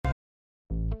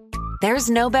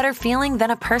There's no better feeling than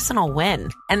a personal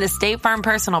win. And the State Farm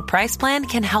Personal Price Plan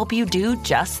can help you do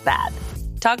just that.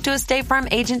 Talk to a State Farm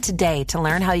agent today to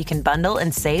learn how you can bundle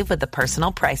and save with the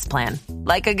Personal Price Plan.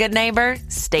 Like a good neighbor,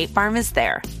 State Farm is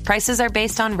there. Prices are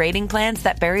based on rating plans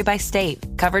that vary by state.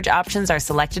 Coverage options are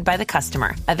selected by the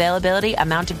customer. Availability,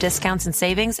 amount of discounts and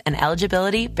savings, and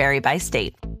eligibility vary by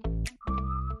state.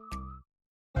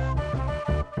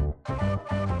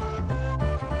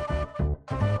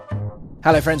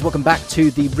 Hello friends, welcome back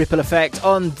to The Ripple Effect.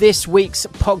 On this week's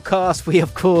podcast, we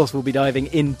of course will be diving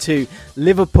into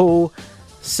Liverpool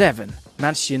 7,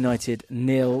 Manchester United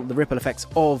 0, the ripple effects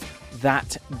of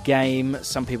that game.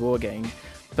 Some people are getting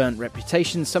burnt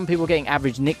reputations, some people are getting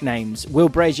average nicknames. Will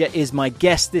Brazier is my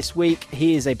guest this week.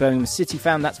 He is a Birmingham City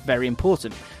fan. That's very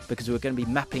important because we're going to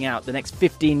be mapping out the next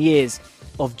 15 years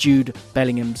of Jude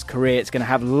Bellingham's career. It's going to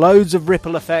have loads of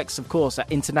ripple effects, of course,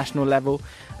 at international level,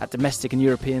 at domestic and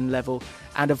European level,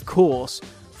 and of course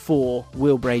for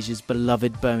Will Brazier's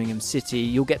beloved Birmingham City.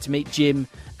 You'll get to meet Jim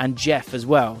and Jeff as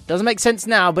well. Doesn't make sense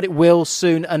now, but it will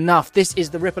soon enough. This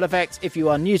is The Ripple Effect. If you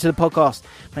are new to the podcast,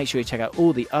 make sure you check out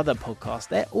all the other podcasts.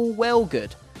 They're all well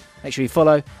good. Make sure you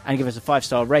follow and give us a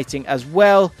 5-star rating as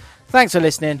well. Thanks for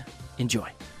listening. Enjoy.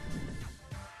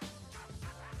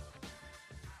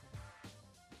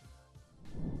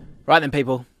 Right then,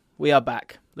 people, we are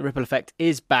back. The Ripple Effect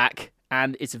is back,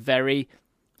 and it's a very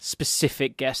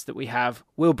specific guest that we have.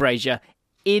 Will Brazier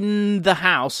in the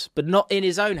house, but not in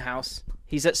his own house.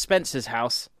 He's at Spencer's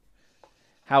house.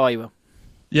 How are you, Will?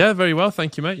 Yeah, very well,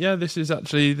 thank you, mate. Yeah, this is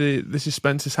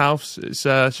Spencer's house. It's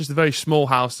just a very small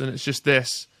house, and it's just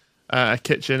this a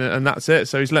kitchen, and that's it.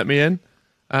 So he's let me in,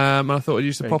 and I thought I'd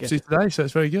use the property today, so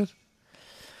it's very good.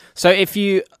 So if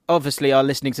you obviously are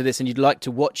listening to this and you'd like to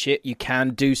watch it, you can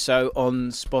do so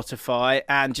on Spotify.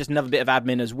 And just another bit of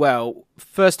admin as well.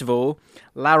 First of all,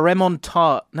 La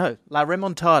Remontada.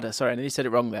 Sorry, I nearly said it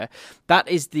wrong there. That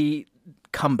is the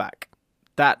comeback.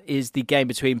 That is the game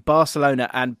between Barcelona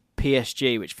and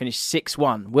PSG, which finished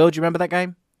 6-1. Will, do you remember that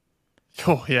game?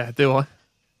 Oh, yeah, do I?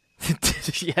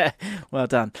 Yeah, well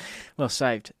done. Well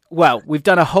saved. Well, we've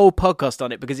done a whole podcast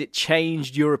on it because it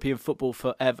changed European football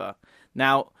forever.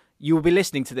 Now, you will be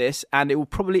listening to this, and it will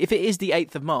probably, if it is the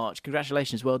 8th of March,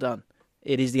 congratulations, well done.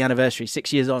 It is the anniversary,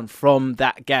 6 years on from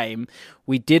that game.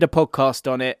 We did a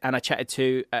podcast on it, and I chatted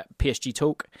to PSG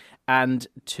Talk and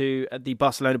to the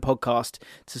Barcelona podcast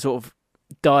to sort of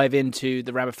dive into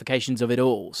the ramifications of it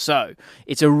all. So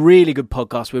it's a really good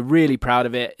podcast. We're really proud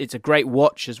of it. It's a great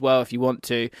watch as well if you want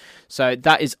to. So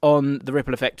that is on the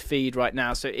Ripple Effect feed right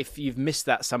now. So if you've missed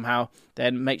that somehow,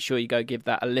 then make sure you go give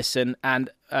that a listen. And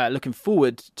looking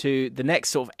forward to the next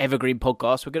sort of evergreen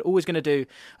podcast. We're always going to do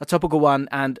a topical one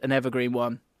and an evergreen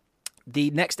one.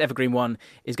 The next evergreen one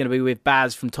is going to be with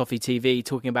Baz from Toffee TV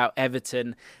talking about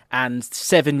Everton and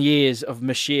 7 years of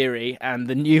Mashiri and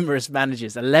the numerous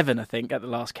managers, 11 I think at the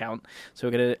last count. So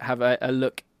we're going to have a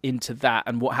look into that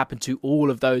and what happened to all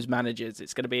of those managers.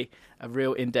 It's going to be a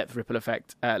real in-depth Ripple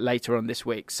Effect later on this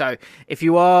week. So if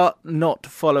you are not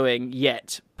following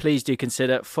yet, please do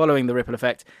consider following the Ripple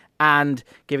Effect and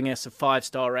giving us a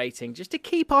 5-star rating just to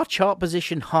keep our chart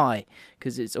position high,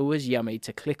 because it's always yummy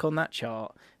to click on that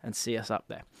chart and see us up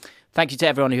there. Thank you to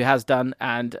everyone who has done,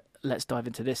 and let's dive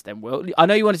into this then, Will. I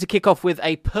know you wanted to kick off with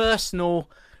a personal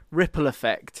Ripple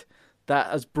Effect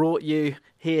that has brought you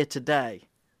here today.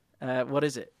 What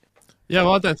is it? Yeah,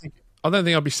 well, I don't think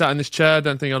I'd be sat in this chair. I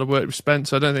don't think I'd have worked with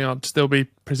Spencer. I don't think I'd still be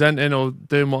presenting or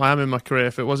doing what I am in my career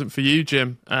if it wasn't for you,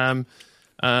 Jim.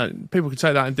 People can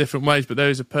take that in different ways, but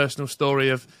there is a personal story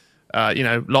of,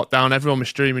 lockdown. Everyone was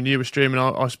streaming. You were streaming.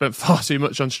 I spent far too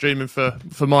much on streaming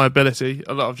for my ability.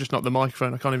 A lot of just not the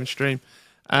microphone. I can't even stream.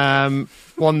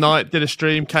 One night, did a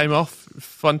stream, came off,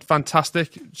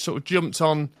 fantastic. Sort of jumped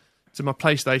on to my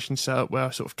PlayStation setup where I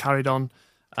sort of carried on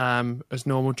as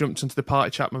normal. Jumped into the party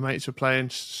chat my mates were playing.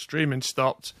 Streaming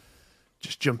stopped.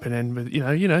 Just jumping in with,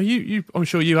 you. I'm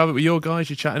sure you have it with your guys.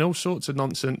 You're chatting all sorts of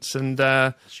nonsense. And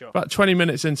Sure. About 20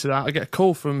 minutes into that, I get a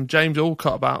call from James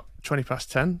Alcott about 20 past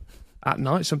 10 at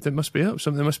night. Something must be up.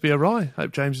 Something must be awry.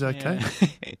 Hope James is okay.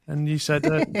 Yeah. And you said,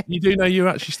 you do know you're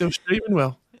actually still streaming,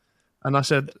 Will? And I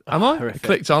said, am I? I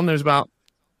clicked on. There was about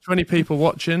 20 people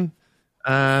watching.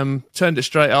 Turned it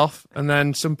straight off. And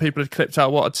then some people had clipped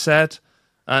out what I'd said.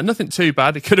 Nothing too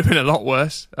bad. It could have been a lot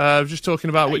worse. I was just talking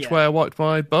about which way I wiped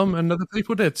my bum, and other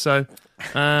people did. So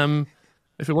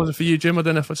if it wasn't for you, Jim, I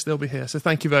don't know if I'd still be here. So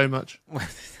thank you very much.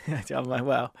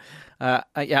 Well, I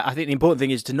think the important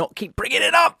thing is to not keep bringing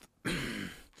it up.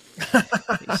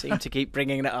 You seem to keep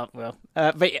bringing it up, Will.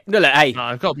 But no, look, hey, No,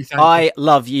 I've got to be thankful. I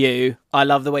love you. I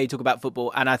love the way you talk about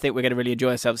football, and I think we're going to really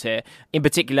enjoy ourselves here. In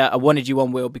particular, I wanted you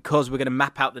on, Will, because we're going to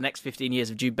map out the next 15 years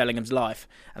of Jude Bellingham's life,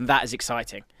 and that is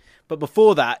exciting. But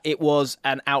before that, it was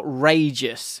an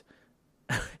outrageous,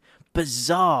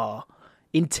 bizarre,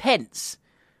 intense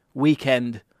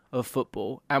weekend of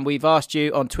football, and we've asked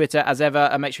you on Twitter as ever,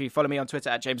 and make sure you follow me on Twitter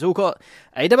at James Alcott,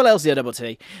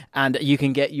 ALLCOTT, and you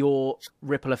can get your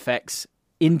ripple effects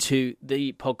into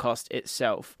the podcast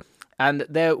itself. And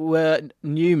there were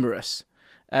numerous.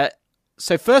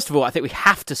 So first of all, I think we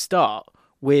have to start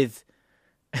with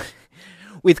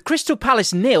Crystal Palace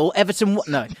 0, Everton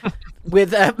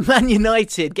with Man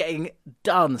United getting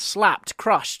done, slapped,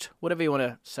 crushed, whatever you want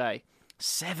to say.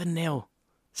 7-0.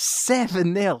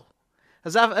 7-0.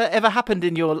 Has that ever happened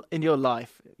in your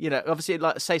life? You know, obviously,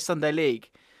 like say Sunday League,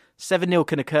 7-0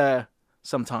 can occur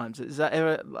sometimes. Is that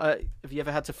ever? Have you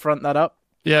ever had to front that up?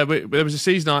 Yeah, there was a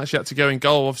season I actually had to go in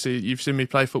goal. Obviously, you've seen me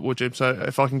play football, Jim. So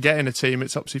if I can get in a team,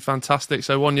 it's absolutely fantastic.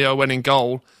 So one year I went in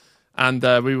goal, and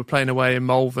we were playing away in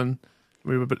Malvern.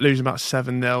 We were losing about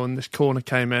 7-0, and this corner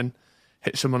came in,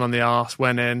 hit someone on the arse,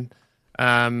 went in,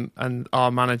 and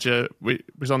our manager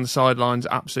was on the sidelines,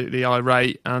 absolutely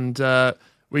irate, and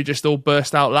we just all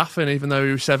burst out laughing, even though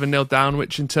we were 7-0 down,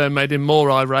 which in turn made him more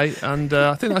irate. And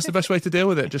I think that's the best way to deal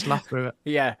with it, just laugh through it.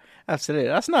 Yeah, absolutely.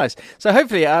 That's nice. So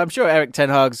hopefully, I'm sure Eric Ten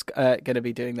Hag's going to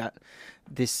be doing that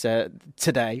this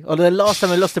today. Although the last time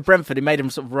they lost to Brentford, he made him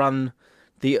sort of run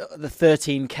the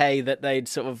 13k that they'd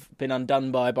sort of been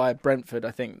undone by Brentford,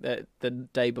 I think, the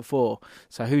day before.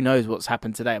 So who knows what's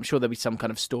happened today. I'm sure there'll be some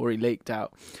kind of story leaked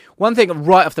out. One thing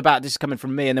right off the bat, this is coming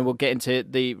from me, and then we'll get into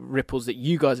the ripples that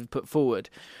you guys have put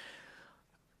forward.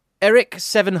 Erik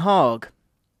Ten Hag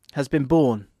has been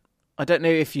born. I don't know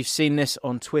if you've seen this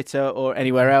on Twitter or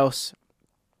anywhere else.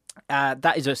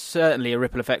 That is certainly a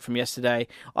ripple effect from yesterday.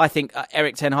 I think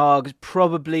Erik Ten Hag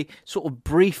probably sort of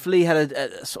briefly had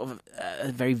a sort of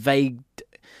a very vague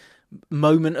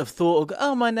moment of thought.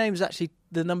 Oh, my name's actually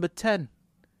the number 10.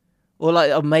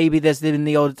 Or maybe there's been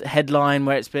the odd headline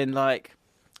where it's been like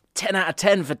 10 out of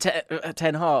 10 for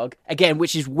Ten Hag. Again,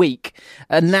 which is weak.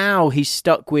 And now he's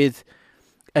stuck with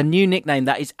a new nickname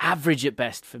that is average at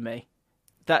best for me.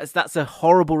 That's a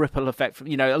horrible ripple effect. From,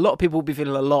 a lot of people will be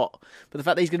feeling a lot, but the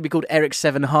fact that he's going to be called Erik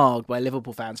Ten Hag by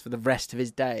Liverpool fans for the rest of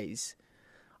his days,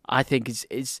 I think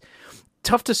is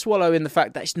tough to swallow. In the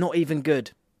fact that it's not even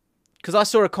good. Because I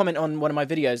saw a comment on one of my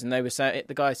videos, and they were saying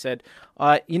the guy said,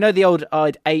 the old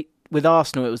I'd ate with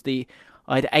Arsenal. It was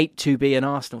I'd ate to be an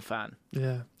Arsenal fan.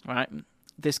 Yeah. Right.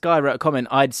 This guy wrote a comment.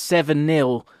 I'd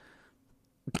 7-0.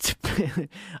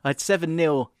 I'd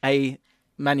 7-0 a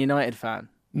Man United fan.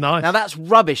 Nice. Now that's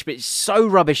rubbish, but it's so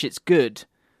rubbish it's good.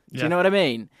 Do Yeah. you know what I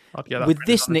mean? With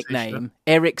this nickname,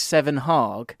 Erik Ten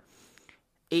Hag,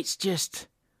 it's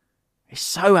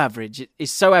so average.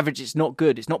 It's so average it's not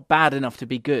good. It's not bad enough to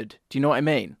be good. Do you know what I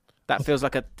mean? That feels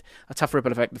like a tough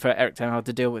ripple effect for Erik Ten Hag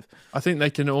to deal with. I think they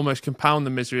can almost compound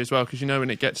the misery as well, because when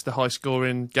it gets to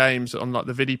high-scoring games on like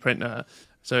the video printer,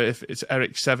 so if it's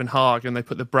Erik Ten Hag and they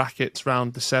put the brackets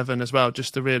round the 7 as well,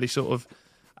 just to really sort of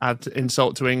add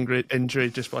insult to injury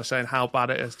just by saying how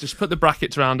bad it is. Just put the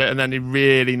brackets around it, and then he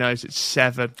really knows it's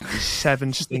 7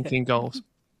 stinking goals.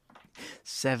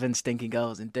 7 stinking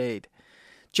goals, indeed.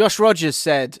 Josh Rogers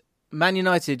said, Man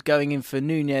United going in for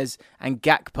Nunez and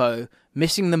Gakpo,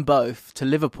 missing them both to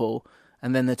Liverpool,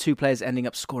 and then the two players ending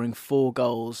up scoring 4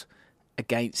 goals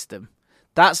against them.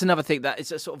 That's another thing that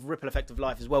is a sort of ripple effect of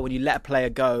life as well, when you let a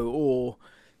player go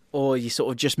or you sort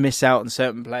of just miss out on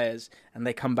certain players and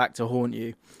they come back to haunt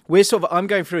you. I'm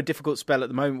going through a difficult spell at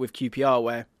the moment with QPR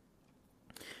where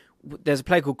there's a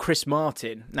player called Chris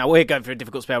Martin. Now, we're going through a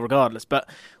difficult spell regardless, but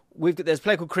there's a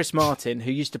player called Chris Martin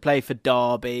who used to play for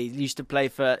Derby,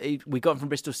 we got him from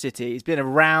Bristol City. He's been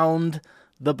around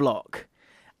the block.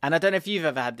 And I don't know if you've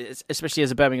ever had this, especially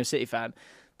as a Birmingham City fan.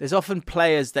 There's often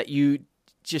players that you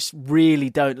just really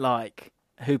don't like,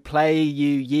 who play you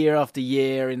year after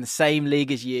year in the same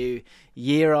league as you,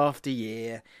 year after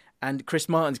year. And Chris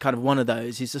Martin's kind of one of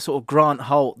those. He's the sort of Grant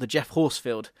Holt, the Jeff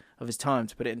Horsfield of his time,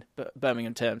 to put it in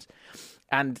Birmingham terms.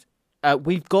 And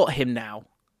we've got him now.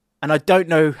 And I don't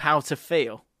know how to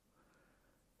feel.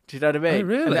 Do you know what I mean? Oh,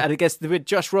 really? And I guess with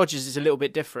Josh Rogers is a little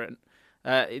bit different.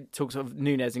 It talks of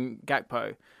Nunez and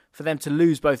Gakpo. For them to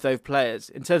lose both those players,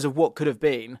 in terms of what could have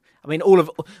been, I mean,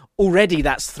 already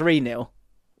that's 3-0.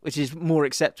 Which is more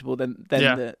acceptable than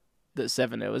the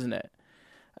 7-0, isn't it?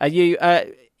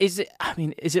 Is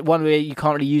it one where you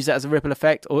can't really use that as a ripple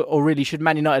effect, or really should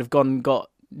Man United have gone and got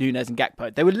Nunez and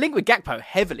Gakpo? They were linked with Gakpo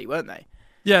heavily, weren't they?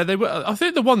 Yeah, they were. I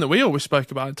think the one that we always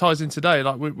spoke about, it ties in today,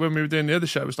 like when we were doing the other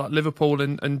show, was like Liverpool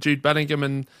and Jude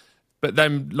Bellingham, but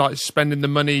them like spending the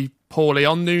money poorly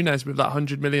on Núñez with that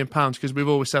 £100 million, because we've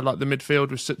always said like the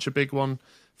midfield was such a big one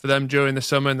for them during the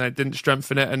summer and they didn't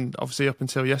strengthen it, and obviously up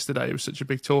until yesterday it was such a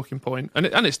big talking point, and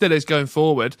it still is going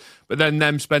forward. But then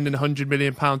them spending £100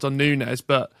 million on Núñez,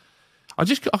 but I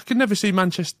could never see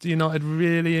Manchester United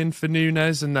really in for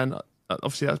Núñez, and then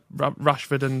obviously that's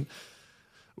Rashford and.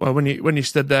 Well, when you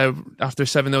stood there after a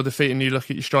 7-0 defeat and you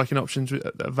look at your striking options with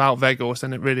Wout Weghorst,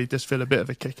 then it really does feel a bit of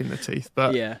a kick in the teeth.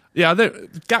 But yeah, I think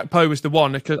Gakpo was the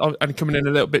one, and coming in a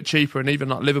little bit cheaper, and even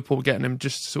like Liverpool getting him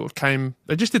just sort of came.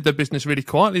 They just did their business really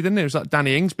quietly, didn't it? It was like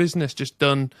Danny Ings' business, just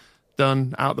done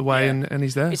out the way, and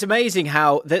he's there. It's amazing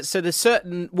how so there's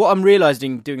certain. What I'm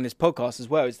realising doing this podcast as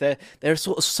well is there are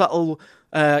sort of subtle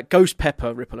ghost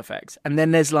pepper ripple effects, and then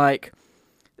there's like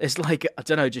I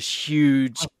don't know, just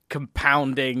huge,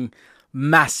 compounding,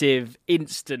 massive,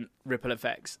 instant ripple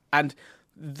effects. And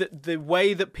the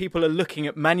way that people are looking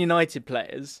at Man United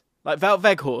players, like Wout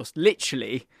Weghorst,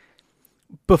 literally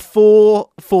before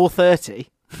 4:30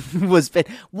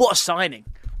 what a signing.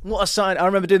 What a sign! I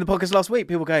remember doing the podcast last week.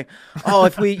 People going, "Oh,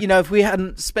 if we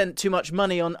hadn't spent too much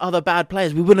money on other bad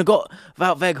players, we wouldn't have got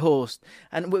Wout Weghorst."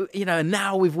 And and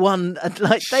now we've won. And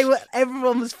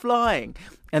everyone was flying.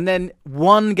 And then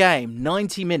one game,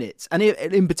 90 minutes, and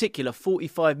in particular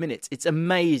 45 minutes. It's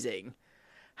amazing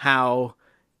how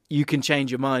you can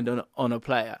change your mind on a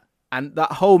player. And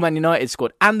that whole Man United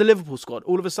squad and the Liverpool squad,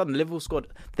 all of a sudden, the Liverpool squad,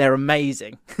 they're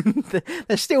amazing.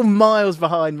 They're still miles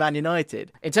behind Man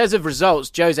United. In terms of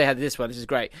results, Jose had this one. This is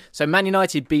great. So Man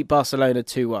United beat Barcelona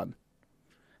 2-1.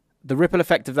 The ripple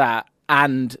effect of that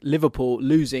and Liverpool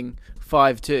losing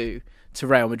 5-2 to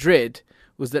Real Madrid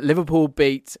was that Liverpool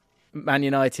beat Man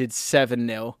United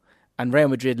 7-0 and Real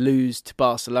Madrid lose to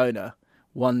Barcelona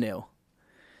 1-0.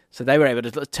 So they were able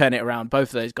to turn it around, both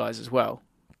of those guys as well.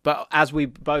 But as we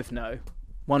both know,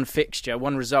 one fixture,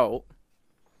 one result,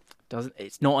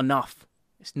 it's not enough.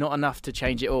 It's not enough to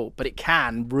change it all, but it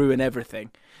can ruin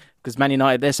everything. Because Man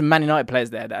United, there's some Man United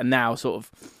players there that are now sort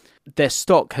of, their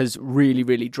stock has really,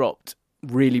 really dropped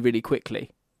really, really quickly,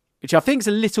 which I think is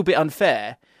a little bit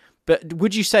unfair. But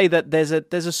would you say that there's a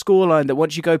scoreline that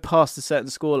once you go past a certain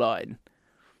scoreline,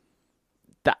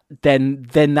 that then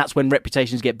that's when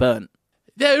reputations get burnt?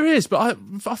 There is, but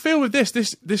I feel with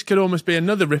this could almost be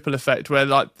another ripple effect where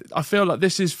like I feel like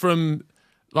this is from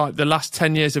like the last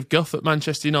 10 years of guff at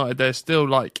Manchester United. They're still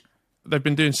like they've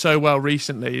been doing so well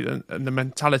recently, and the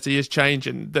mentality is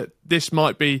changing. That this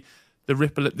might be the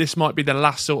ripple. This might be the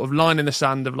last sort of line in the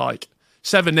sand of like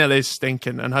 7-0 is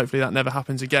stinking, and hopefully that never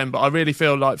happens again. But I really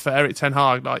feel like for Erik ten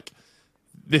Hag, like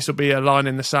this will be a line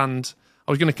in the sand.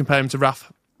 I was going to compare him to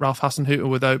Ralph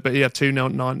Hasenhüttl but he had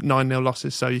 2-0, 9-0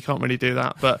 losses, so you can't really do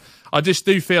that. But I just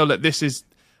do feel that this is...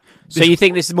 So you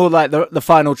think this is more like the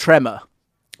final tremor?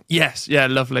 Yes, yeah,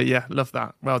 lovely, yeah, love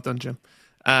that. Well done, Jim.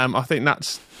 I think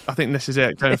this is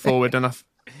it going forward, and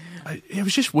it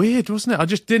was just weird, wasn't it? I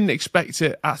just didn't expect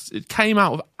it. It came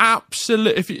out of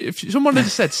absolute... If someone had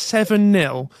said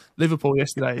 7-0 Liverpool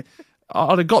yesterday,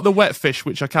 I'd have got the wet fish,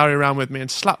 which I carry around with me, and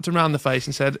slapped him around the face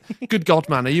and said, "Good God,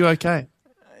 man, are you okay?"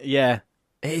 Yeah.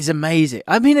 It is amazing.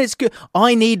 I mean, it's good.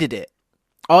 I needed it.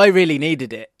 I really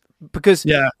needed it because,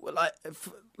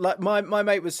 like my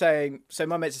mate was saying. So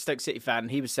my mate's a Stoke City fan.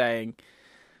 He was saying,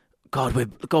 "God,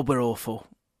 we're awful."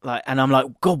 Like, and I'm like,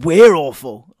 "God, we're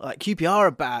awful." Like QPR are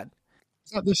bad.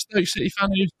 Is that the Stoke City fan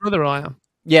whose brother I am?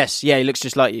 Yes, yeah, he looks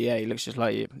just like you. Yeah, he looks just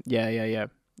like you.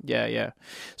 Yeah.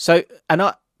 So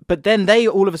but then they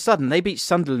all of a sudden they beat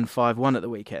Sunderland 5-1 at the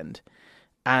weekend,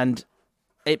 and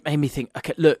it made me think,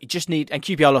 okay, look, you just need, and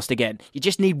QPR lost again, you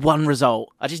just need one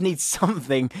result. I just need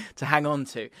something to hang on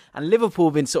to. And Liverpool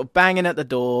have been sort of banging at the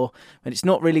door, and it's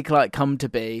not really like come to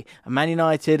be. And Man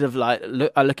United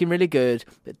are looking really good,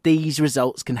 but these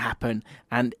results can happen,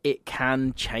 and it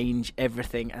can change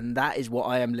everything. And that is what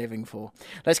I am living for.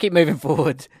 Let's keep moving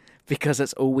forward, because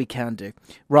that's all we can do.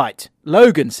 Right,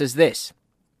 Logan says this.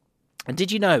 And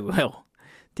did you know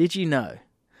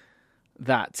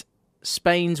that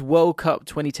Spain's World Cup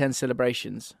 2010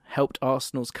 celebrations helped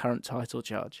Arsenal's current title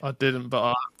charge? I didn't,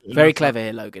 but very clever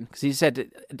here, Logan, because he said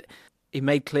he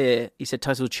made clear. He said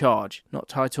title charge, not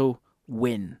title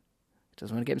win.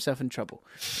 Doesn't want to get himself in trouble.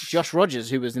 Josh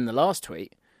Rogers, who was in the last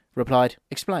tweet, replied,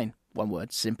 "Explain." One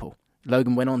word, simple.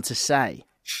 Logan went on to say,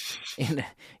 in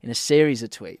a series of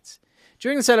tweets,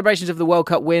 during the celebrations of the World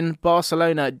Cup win,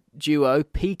 Barcelona duo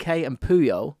Piqué and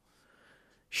Puyol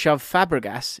shove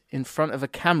Fabregas in front of a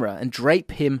camera and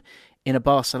drape him in a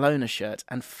Barcelona shirt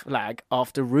and flag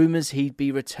after rumours he'd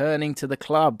be returning to the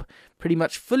club, pretty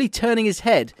much fully turning his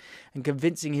head and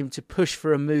convincing him to push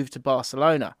for a move to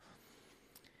Barcelona.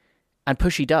 And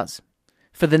push he does.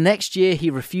 For the next year, he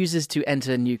refuses to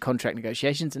enter new contract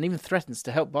negotiations and even threatens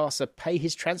to help Barca pay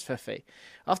his transfer fee.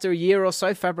 After a year or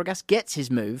so, Fabregas gets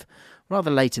his move, rather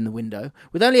late in the window,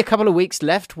 with only a couple of weeks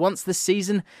left once the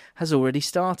season has already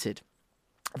started.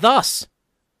 Thus,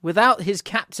 without his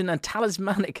captain and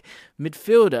talismanic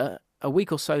midfielder, a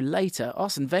week or so later,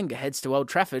 Arsene Wenger heads to Old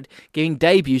Trafford, giving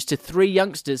debuts to 3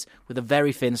 youngsters with a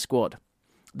very thin squad.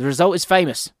 The result is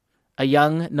famous. A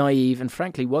young, naive and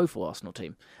frankly woeful Arsenal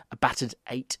team. A battered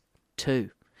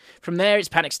 8-2. From there, it's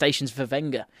panic stations for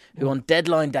Wenger, who on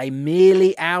deadline day,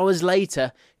 merely hours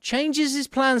later, changes his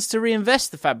plans to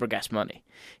reinvest the Fabregas money.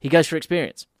 He goes for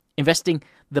experience, investing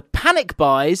the panic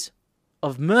buys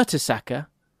of Mertesacker,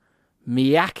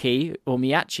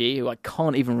 Miyachi, who I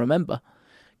can't even remember,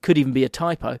 could even be a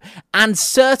typo, and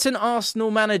certain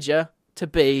Arsenal manager to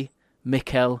be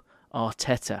Mikel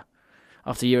Arteta.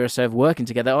 After a year or so of working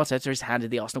together, Arteta is handed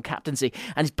the Arsenal captaincy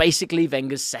and is basically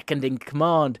Wenger's second in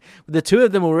command, with the two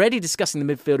of them already discussing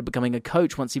the midfielder becoming a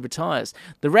coach once he retires.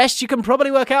 The rest you can probably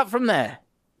work out from there.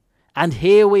 And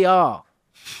here we are.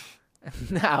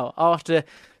 Now, after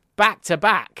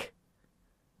back-to-back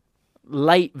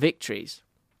late victories,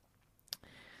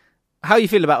 how you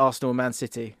feel about Arsenal and Man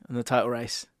City and the title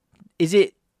race? Is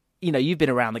it, you've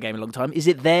been around the game a long time. Is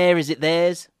it there? Is it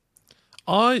theirs?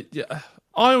 I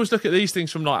always look at these things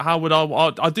from how would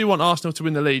I do want Arsenal to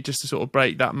win the league just to sort of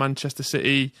break that Manchester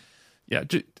City. Yeah,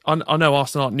 I know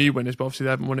Arsenal aren't new winners, but obviously they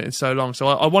haven't won it in so long. So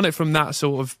I want it from that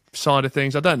sort of side of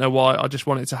things. I don't know why. I just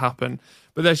want it to happen.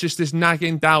 But there's just this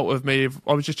nagging doubt of me.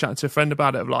 I was just chatting to a friend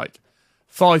about it of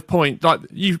 5 points. Like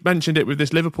you mentioned it with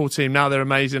this Liverpool team. Now they're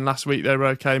amazing. Last week they were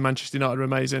okay. Manchester United are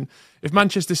amazing. If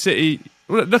Manchester City,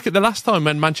 look at the last time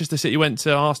when Manchester City went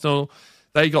to Arsenal,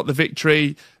 they got the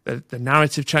victory. The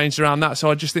narrative changed around that. So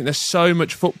I just think there's so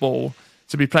much football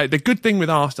to be played. The good thing with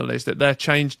Arsenal is that they're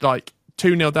changed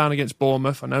 2-0 down against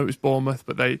Bournemouth. I know it was Bournemouth,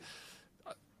 but the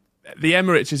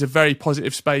Emirates is a very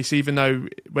positive space, even though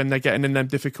when they're getting in them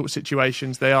difficult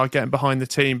situations, they are getting behind the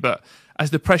team. But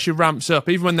as the pressure ramps up,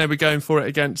 even when they were going for it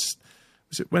against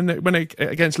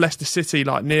against Leicester City,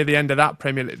 near the end of that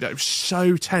Premier League, it was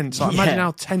so tense. Imagine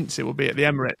how tense it will be at the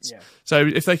Emirates. Yeah. So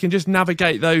if they can just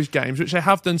navigate those games, which they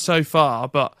have done so far,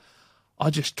 but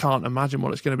I just can't imagine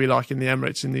what it's going to be like in the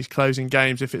Emirates in these closing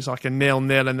games if it's a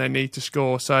 0-0 and they need to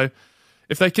score. So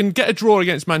if they can get a draw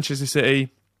against Manchester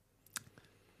City,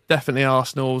 definitely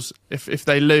Arsenal's. If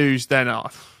they lose, then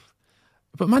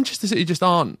but Manchester City just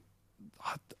aren't.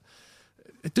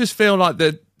 It does feel like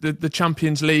the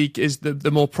Champions League is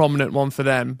the more prominent one for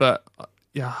them. But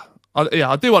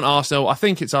I do want Arsenal. I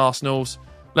think it's Arsenal's.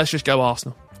 Let's just go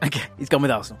Arsenal. Okay, he's gone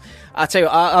with Arsenal. I'll tell you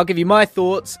what, I'll give you my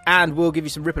thoughts and we'll give you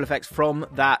some ripple effects from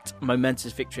that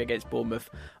momentous victory against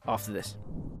Bournemouth after this.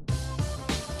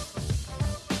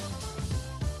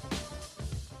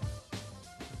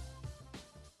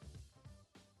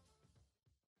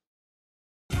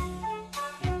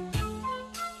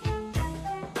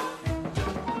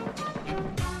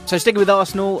 So sticking with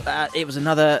Arsenal, it was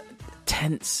another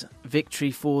tense victory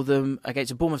for them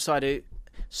against a Bournemouth side who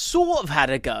sort of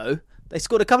had a go. They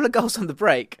scored a couple of goals on the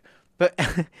break, but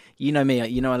you know me,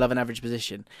 I love an average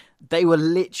position. They were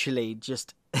literally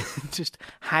just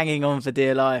hanging on for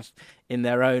dear life in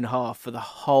their own half for the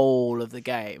whole of the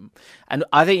game. And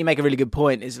I think you make a really good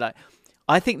point, is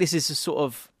I think this is a sort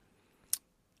of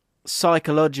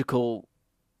psychological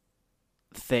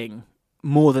thing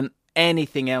more than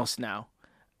anything else now.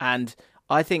 And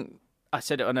I think I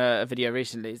said it on a video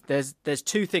recently. There's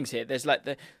two things here. There's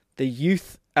the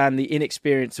youth and the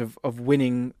inexperience of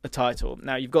winning a title.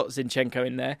 Now you've got Zinchenko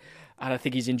in there, and I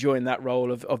think he's enjoying that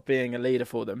role of being a leader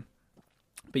for them.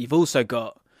 But you've also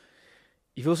got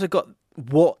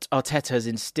what Arteta has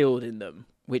instilled in them,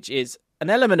 which is an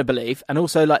element of belief, and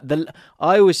also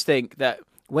I always think that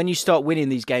when you start winning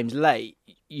these games late,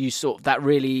 that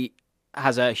really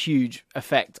has a huge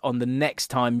effect on the next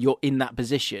time you're in that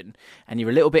position and you're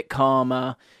a little bit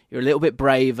calmer, you're a little bit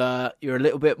braver, you're a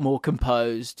little bit more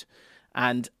composed.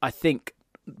 And I think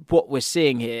what we're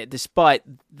seeing here, despite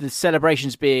the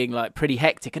celebrations being pretty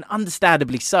hectic, and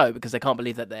understandably so because they can't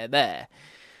believe that they're there,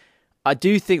 I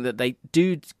do think that they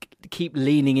do keep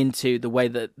leaning into the way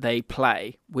that they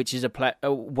play, which is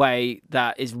a way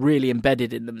that is really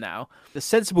embedded in them now. The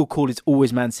sensible call is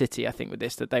always Man City, I think, with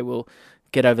this, that they will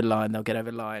get over the line, they'll get over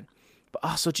the line. But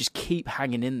Arsenal just keep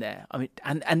hanging in there. I mean,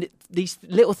 and these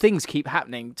little things keep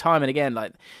happening time and again.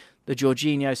 the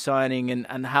Jorginho signing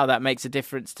and how that makes a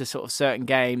difference to sort of certain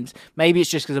games. Maybe it's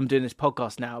just because I'm doing this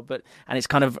podcast now, and it's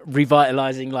kind of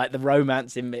revitalising like the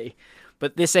romance in me.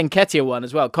 But this Nketiah one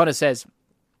as well, Connor says,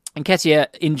 Nketiah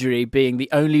injury being the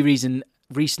only reason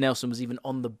Reece Nelson was even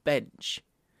on the bench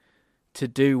to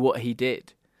do what he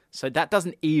did. So that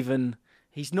doesn't even...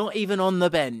 He's not even on the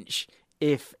bench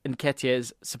if Nketiah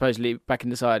is supposedly back in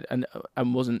the side and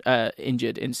wasn't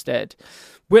injured instead.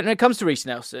 When it comes to Reece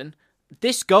Nelson,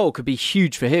 this goal could be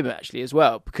huge for him actually as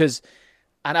well, because,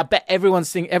 and I bet everyone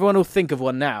will think of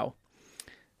one now.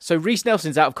 So Reece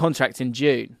Nelson's out of contract in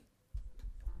June.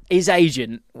 His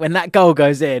agent, when that goal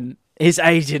goes in, his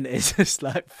agent is just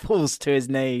like falls to his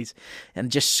knees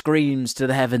and just screams to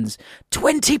the heavens,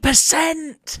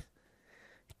 20%.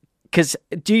 Because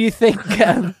do you think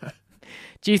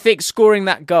scoring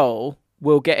that goal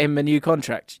will get him a new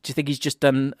contract? Do you think he's just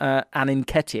done an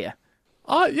Nketiah?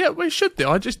 Yeah, we should do.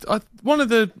 One of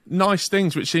the nice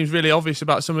things which seems really obvious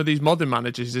about some of these modern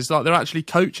managers is like they're actually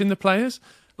coaching the players.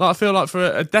 Like I feel like for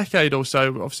a decade or so,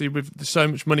 obviously with so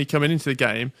much money coming into the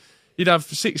game, you'd have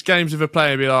 6 games of a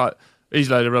player and be like, he's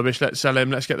a load of rubbish, let's sell him,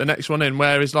 let's get the next one in.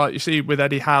 Whereas like you see with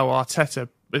Eddie Howe, Arteta,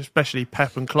 especially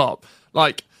Pep and Klopp,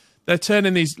 like they're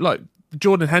turning these, like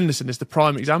Jordan Henderson is the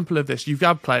prime example of this. You've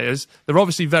got players, they're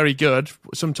obviously very good,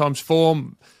 sometimes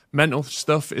form, mental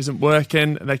stuff isn't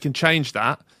working, and they can change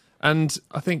that. And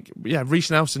I think,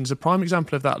 Reece Nelson's a prime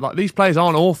example of that. Like these players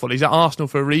aren't awful, he's at Arsenal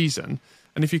for a reason.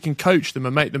 And if you can coach them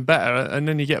and make them better, and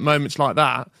then you get moments like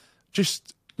that,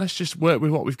 let's just work with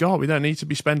what we've got. We don't need to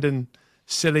be spending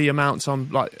silly amounts on,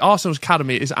 like, Arsenal's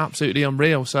academy is absolutely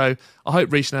unreal. So I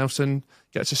hope Reece Nelson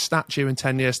gets a statue in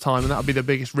 10 years' time, and that'll be the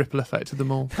biggest ripple effect of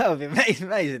them all. That would be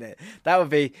amazing, isn't it?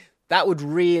 That would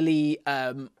really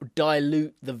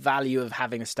dilute the value of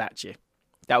having a statue.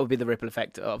 That would be the ripple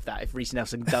effect of that if Reece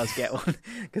Nelson does get one,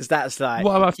 because that's like.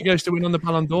 What about if he goes to win on the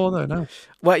Ballon d'Or though? No.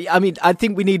 Well, I mean, I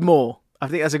think we need more. I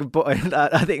think that's a good point.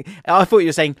 I thought you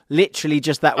were saying literally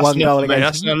just that one goal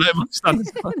against.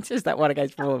 Just that one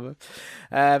against Bournemouth.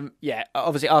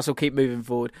 Obviously Arsenal keep moving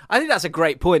forward. I think that's a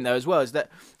great point though as well. Is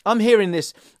that I'm hearing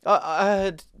this. I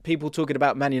heard people talking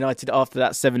about Man United after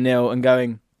that 7-0 and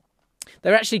going,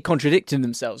 they're actually contradicting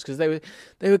themselves because they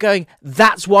were going,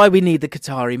 that's why we need the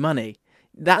Qatari money.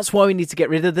 That's why we need to get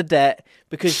rid of the debt,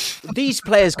 because these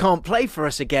players can't play for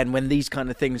us again when these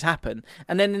kind of things happen.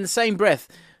 And then in the same breath,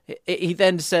 he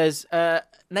then says,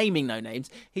 naming no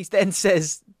names, he then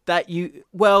says that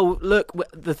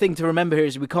the thing to remember here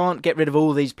is we can't get rid of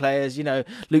all these players,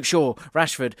 Luke Shaw,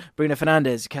 Rashford, Bruno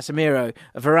Fernandes, Casemiro,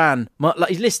 Varane.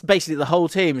 He lists basically the whole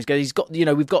team. We're going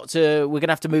to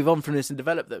have to move on from this and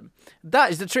develop them. That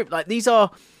is the truth. Like these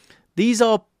are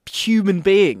human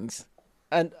beings,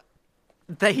 and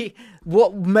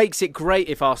what makes it great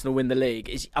if Arsenal win the league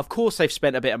is, of course, they've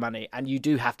spent a bit of money, and you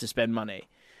do have to spend money.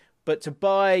 But to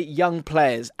buy young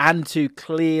players and to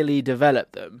clearly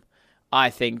develop them, I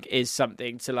think is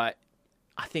something to I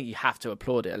think you have to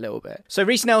applaud it a little bit. So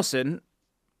Reece Nelson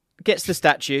gets the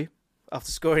statue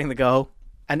after scoring the goal.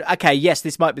 And okay, yes,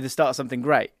 this might be the start of something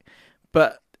great.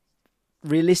 But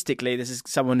realistically, this is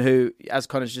someone who, as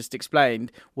Connor's just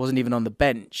explained, wasn't even on the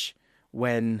bench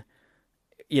when,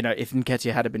 if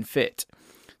Nketiah had been fit.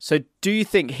 So do you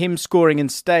think him scoring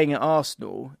and staying at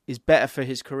Arsenal is better for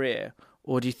his career?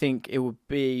 Or do you think it would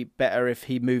be better if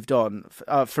he moved on?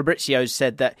 Fabrizio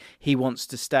said that he wants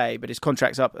to stay, but his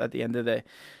contract's up at the end of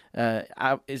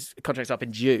his contract's up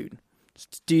in June.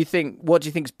 What do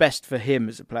you think is best for him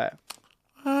as a player?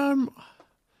 The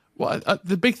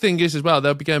big thing is as well,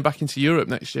 they'll be going back into Europe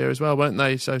next year as well, won't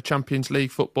they? So Champions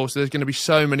League football. So there's going to be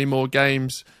so many more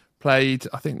games played.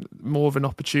 I think more of an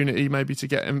opportunity maybe to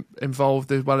get him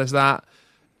involved as well as that.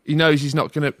 He knows he's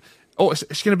not going to.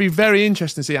 It's going to be very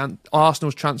interesting to see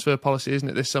Arsenal's transfer policy, isn't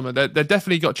it, this summer? They've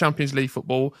definitely got Champions League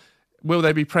football. Will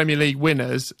they be Premier League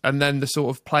winners? And then the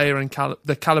sort of player and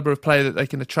the calibre of player that they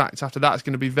can attract after that is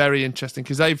going to be very interesting,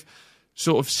 because they've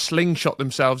sort of slingshot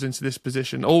themselves into this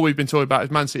position. All we've been talking about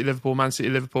is Man City,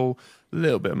 Liverpool, a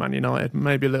little bit of Man United,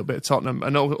 maybe a little bit of Tottenham.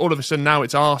 And all of a sudden now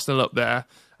it's Arsenal up there,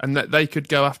 and that they could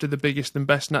go after the biggest and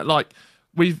best.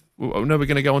 We're going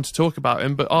to go on to talk about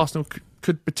him, but Arsenal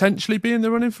could potentially be in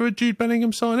the running for a Jude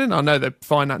Bellingham signing. I know their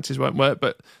finances won't work,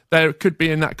 but they could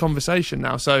be in that conversation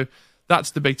now. So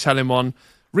that's the big telling one.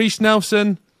 Reece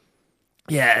Nelson,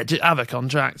 have a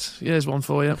contract. Here's one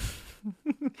for you.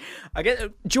 I get. Do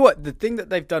you know what? The thing that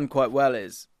they've done quite well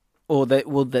is,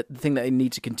 the thing that they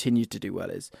need to continue to do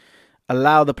well is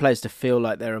allow the players to feel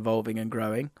like they're evolving and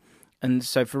growing. And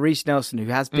so for Reece Nelson, who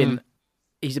has been,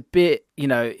 he's a bit,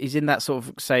 he's in that sort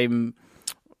of same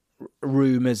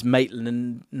rumours, Maitland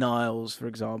and Niles, for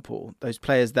example, those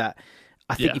players that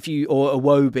I think if you, or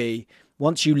Iwobi,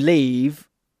 once you leave,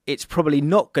 it's probably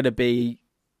not going to be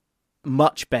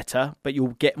much better, but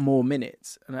you'll get more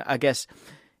minutes. And I guess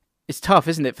it's tough,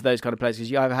 isn't it, for those kind of players, because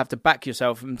you either have to back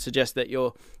yourself and suggest that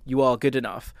you are good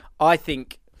enough. I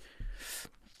think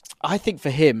for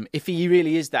him, if he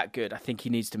really is that good, I think he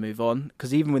needs to move on,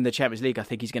 because even in the Champions League, I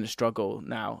think he's going to struggle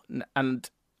now. And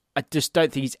I just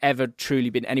don't think he's ever truly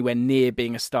been anywhere near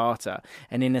being a starter.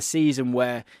 And in a season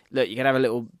where, look, you can have a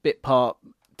little bit part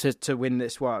to win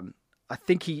this one, I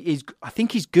think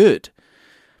he's good.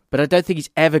 But I don't think he's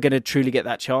ever going to truly get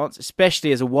that chance,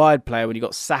 especially as a wide player when you've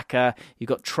got Saka, you've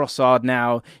got Trossard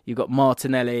now, you've got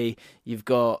Martinelli, you've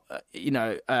got,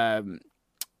 Emil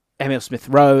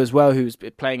Smith-Rowe as well, who's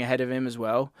playing ahead of him as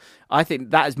well. I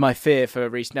think that is my fear for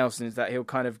Reiss Nelson, is that he'll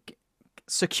kind of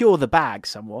secure the bag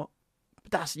somewhat.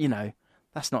 But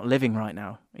that's not living right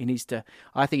now.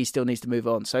 I think he still needs to move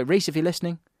on. So Reiss, if you're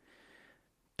listening,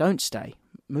 don't stay.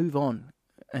 Move on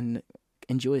and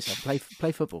enjoy yourself.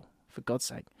 Play football, for God's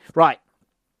sake. Right,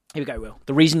 here we go, Will.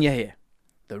 The reason you're here.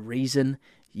 The reason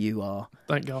you are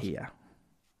Thank God. Here.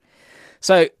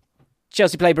 So,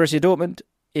 Chelsea play Borussia Dortmund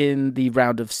in the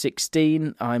round of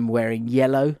 16. I'm wearing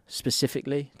yellow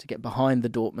specifically to get behind the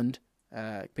Dortmund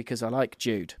because I like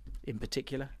Jude in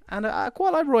particular. And I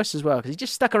quite like Royce as well, because he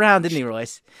just stuck around, didn't he,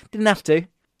 Royce? Didn't have to.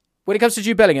 When it comes to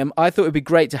Jude Bellingham, I thought it would be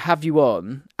great to have you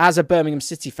on as a Birmingham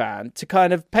City fan to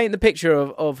kind of paint the picture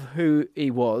of who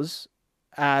he was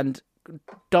and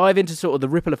dive into sort of the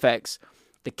ripple effects,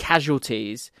 the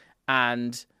casualties,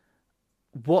 and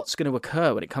what's going to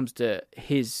occur when it comes to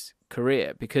his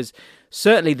career. Because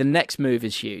certainly the next move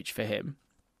is huge for him,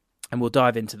 and we'll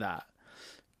dive into that.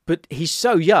 But he's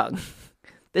so young.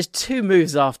 There's 2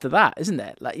 moves after that, isn't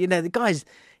there? The guy's...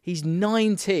 He's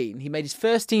 19. He made his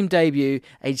first team debut,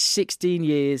 aged 16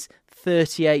 years,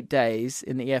 38 days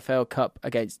in the EFL Cup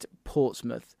against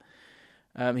Portsmouth.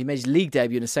 He made his league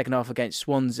debut in the second half against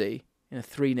Swansea in a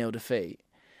 3-0 defeat.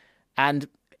 And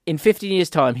in 15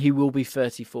 years' time, he will be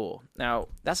 34. Now,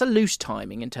 that's a loose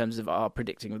timing in terms of our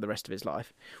predicting of the rest of his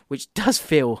life, which does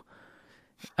feel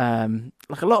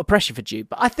like a lot of pressure for Jude,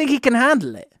 but I think he can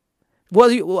handle it. Well,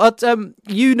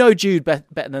 you know Jude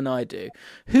better than I do.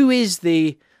 Who is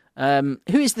the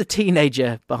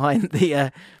teenager behind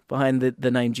the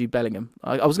name Jude Bellingham?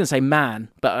 I was going to say man,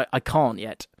 but I can't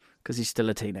yet because he's still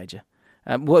a teenager.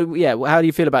 How do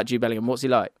you feel about Jude Bellingham? What's he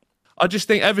like? I just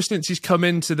think ever since he's come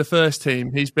into the first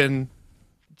team, he's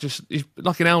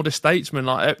like an elder statesman.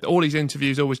 Like, all his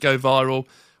interviews always go viral.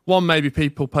 One, maybe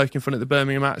people poking fun at the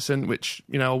Birmingham accent, which,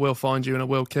 I will find you and I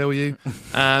will kill you.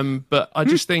 But I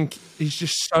just think he's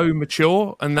just so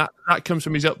mature, and that comes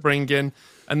from his upbringing.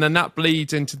 And then that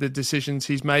bleeds into the decisions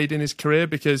he's made in his career,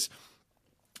 because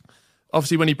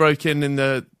obviously when he broke in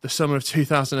the summer of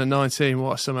 2019,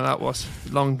 what a summer that was,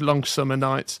 long summer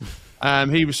nights,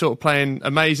 he was sort of playing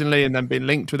amazingly and then being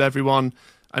linked with everyone.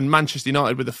 And Manchester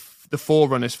United were the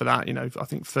forerunners for that. I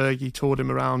think Fergie toured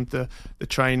him around the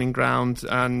training ground,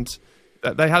 and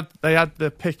they had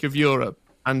the pick of Europe,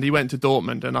 and he went to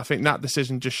Dortmund. And I think that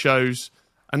decision just shows,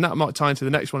 and that might tie into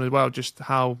the next one as well, just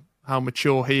how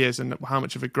mature he is and how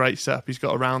much of a great setup he's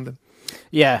got around him.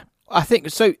 Yeah, I think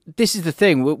so. This is the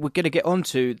thing. We're going to get on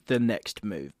to the next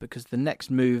move, because the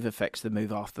next move affects the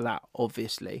move after that,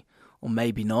 obviously. Or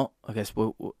maybe not. I guess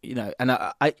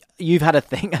And you've had a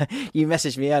thing. You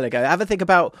messaged me earlier ago. Have a think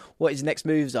about what his next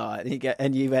moves are,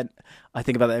 and you went, I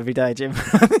think about that every day, Jim.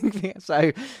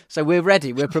 So we're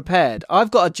ready. We're prepared.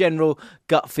 I've got a general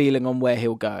gut feeling on where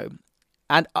he'll go,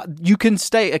 and you can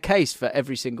state a case for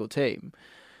every single team.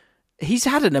 He's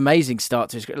had an amazing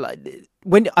start to his career.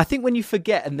 When you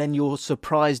forget and then you're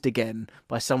surprised again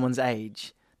by someone's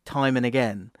age, time and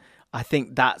again, I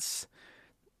think that's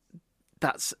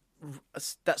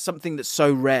something that's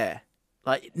so rare.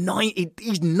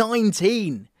 He's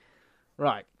 19.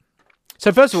 Right.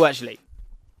 So first of all, actually,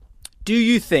 do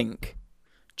you think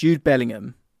Jude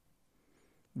Bellingham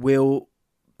will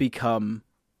become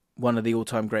one of the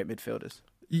all-time great midfielders?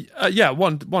 Yeah,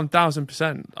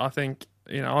 1,000%. I think,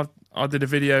 I did a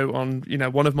video on,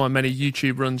 one of my many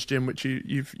YouTube runs, Jim, which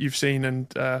you've seen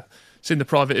and seen the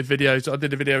privated videos. I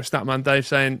did a video with Statman Dave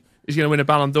saying he's going to win a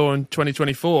Ballon d'Or in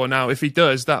 2024. Now, if he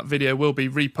does, that video will be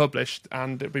republished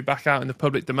and it'll be back out in the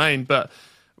public domain. But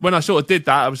when I sort of did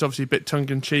that, I was obviously a bit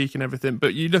tongue-in-cheek and everything.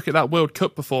 But you look at that World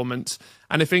Cup performance,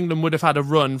 and if England would have had a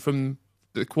run from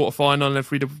the quarter-final, and if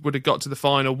we would have got to the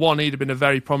final, he'd have been a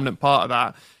very prominent part of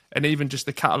that. And even just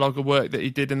the catalogue of work that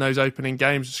he did in those opening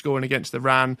games, scoring against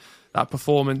Iran, that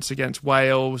performance against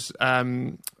Wales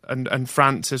and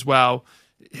France as well.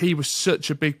 he was such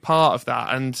a big part of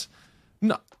that. And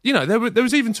there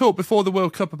was even talk before the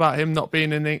World Cup about him not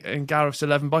being in Gareth's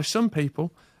 11 by some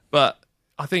people, but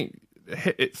I think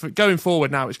going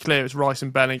forward now it's clear it's Rice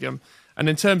and Bellingham. And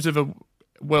in terms of a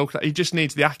world class, he just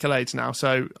needs the accolades now.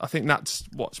 So I think that's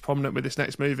what's prominent with this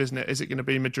next move, isn't it? Is it going to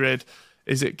be Madrid?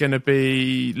 Is it going to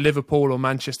be Liverpool or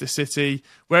Manchester City?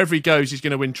 Wherever he goes, he's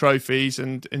going to win trophies.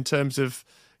 And in terms of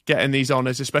getting these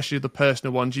honours, especially the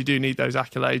personal ones, you do need those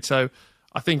accolades. So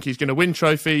I think he's going to win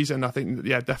trophies, and I think,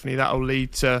 definitely that will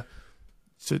lead to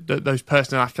those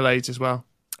personal accolades as well.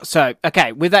 So,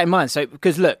 okay, with that in mind,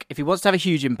 because look, if he wants to have a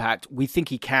huge impact, we think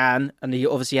he can, and he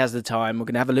obviously has the time. We're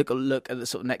going to have a look at the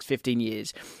sort of next 15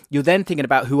 years. You're then thinking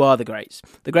about who are the greats.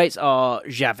 The greats are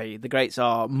Xavi. The greats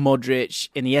are Modric,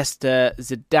 Iniesta,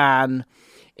 Zidane.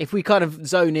 If we kind of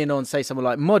zone in on, say, someone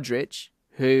like Modric,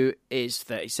 who is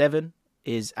 37,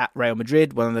 is at Real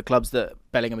Madrid, one of the clubs that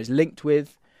Bellingham is linked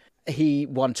with. He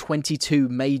won 22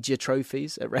 major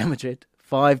trophies at Real Madrid,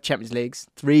 5 Champions Leagues,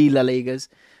 3 La Ligas,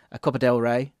 a Copa del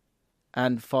Rey,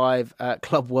 and 5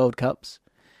 Club World Cups.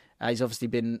 He's obviously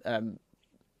been,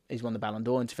 he's won the Ballon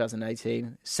d'Or in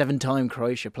 2018, 7-time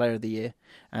Croatia Player of the Year,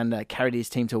 and carried his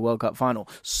team to a World Cup final.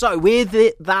 So with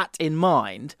that in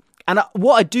mind, and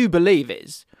what I do believe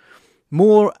is,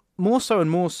 more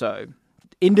so,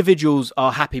 individuals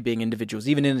are happy being individuals,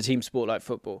 even in a team sport like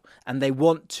football, and they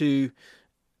want to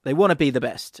be the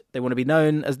best. They want to be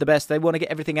known as the best. They want to get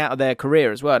everything out of their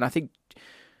career as well. And I think,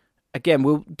 again,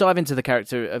 we'll dive into the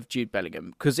character of Jude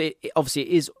Bellingham, because it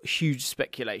obviously is huge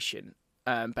speculation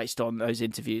based on those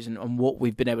interviews and on what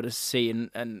we've been able to see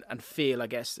and feel, I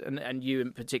guess, and you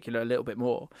in particular a little bit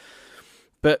more.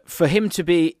 But for him to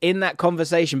be in that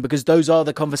conversation, because those are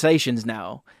the conversations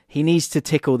now, he needs to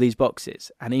tick all these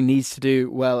boxes, and he needs to do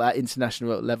well at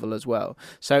international level as well.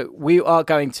 So we are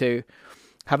going to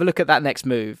have a look at that next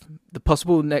move, the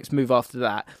possible next move after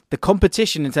that. The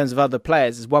competition in terms of other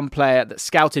players is one player that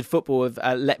Scouted Football have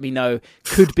let me know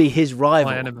could be his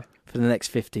rival for the next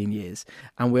 15 years.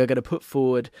 And we're going to put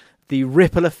forward the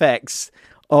ripple effects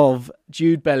of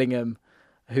Jude Bellingham,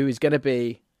 who is going to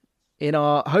be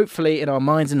hopefully in our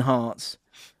minds and hearts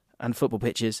and football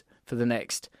pitches for the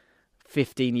next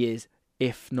 15 years,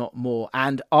 if not more.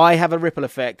 And I have a ripple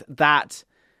effect that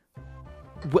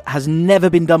has never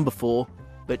been done before,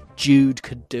 but Jude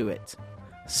could do it.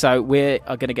 So we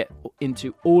are going to get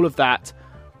into all of that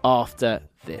after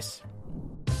this.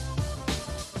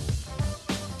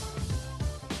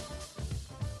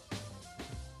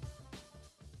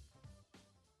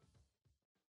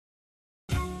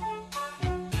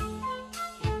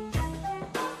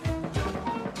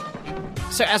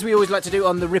 So as we always like to do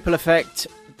on the ripple effect,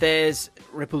 there's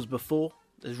ripples before,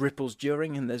 there's ripples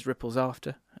during, and there's ripples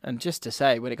after. And just to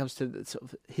say, when it comes to sort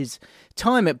of his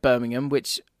time at Birmingham,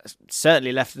 which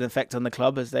certainly left an effect on the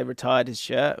club as they retired his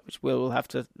shirt, which we'll have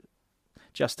to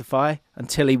justify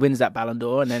until he wins that Ballon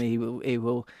d'Or, and then he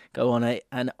will go on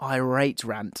an irate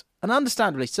rant, and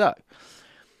understandably so.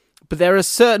 But there are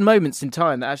certain moments in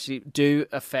time that actually do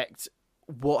affect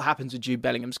what happens with Jude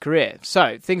Bellingham's career.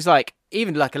 So things like,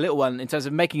 even like a little one in terms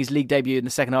of making his league debut in the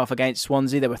second half against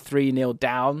Swansea, they were 3-0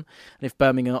 down. And if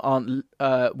Birmingham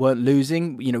weren't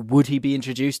losing, would he be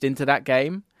introduced into that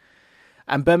game?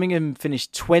 And Birmingham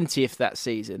finished 20th that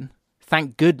season.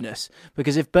 Thank goodness,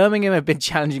 because if Birmingham had been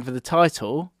challenging for the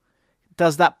title,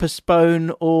 does that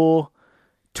postpone or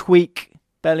tweak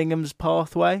Bellingham's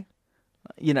pathway?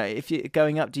 If you're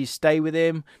going up, do you stay with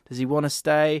him? Does he want to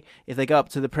stay? If they go up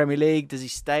to the Premier League, does he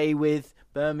stay with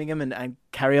Birmingham and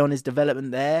carry on his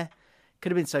development there?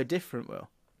 Could have been so different, Will.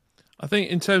 I think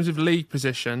in terms of league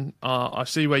position, I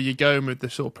see where you're going with the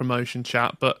sort of promotion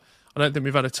chat, but I don't think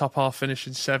we've had a top half finish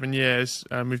in 7 years.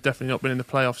 We've definitely not been in the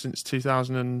playoffs since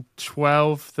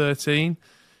 2012-13.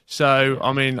 So,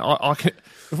 I mean, I can,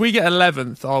 if we get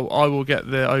 11th, I will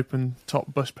get the open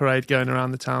top bus parade going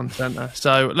around the town centre.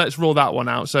 So let's rule that one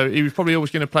out. So he was probably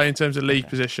always going to play in terms of league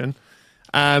position.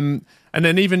 And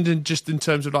then even in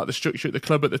terms of like the structure at the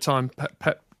club at the time,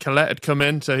 Pep Collette had come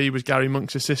in, so he was Gary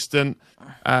Monk's assistant.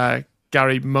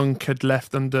 Gary Monk had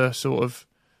left under sort of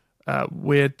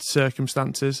weird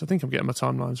circumstances. I think I'm getting my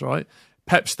timelines right.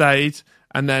 Pep stayed,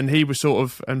 and then he was sort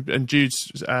of, and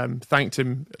Jude's thanked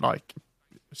him like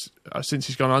since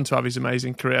he's gone on to have his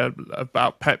amazing career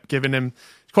about Pep giving him.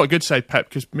 It's quite good to say Pep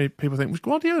because people think was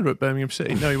Guardiola at Birmingham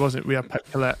City. No, he wasn't. We had Pep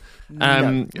Collette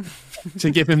to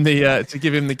give him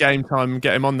the game time and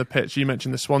get him on the pitch. You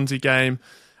mentioned the Swansea game,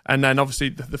 and then obviously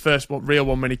the first real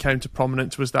one when he came to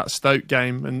prominence was that Stoke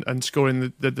game and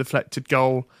scoring the deflected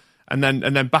goal, and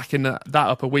then backing that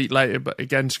up a week later, but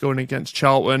again scoring against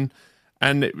Charlton,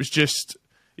 and it was just.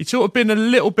 he'd sort of been a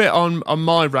little bit on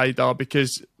my radar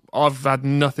because I've had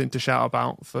nothing to shout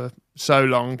about for so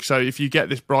long. So if you get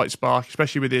this bright spark,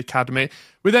 especially with the academy,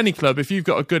 with any club, if you've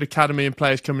got a good academy and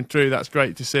players coming through, that's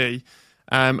great to see.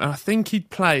 And I think he'd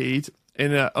played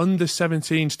in an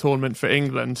under-17s tournament for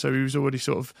England, so he was already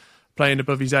sort of playing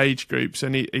above his age groups,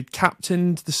 and he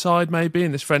captained the side maybe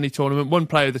in this friendly tournament, one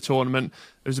player of the tournament.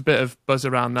 There was a bit of buzz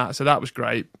around that, so that was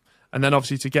great. And then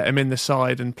obviously to get him in the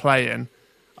side and playing,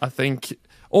 I think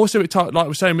also like I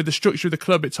was saying, with the structure of the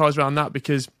club, it ties around that,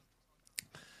 because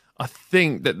I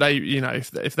think that they,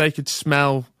 if they could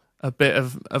smell a bit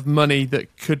of money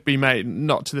that could be made,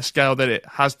 not to the scale that it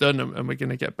has done, and we're going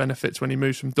to get benefits when he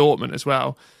moves from Dortmund as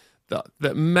well, I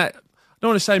don't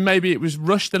want to say maybe it was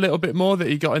rushed a little bit more that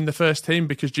he got in the first team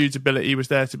because Jude's ability was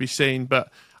there to be seen,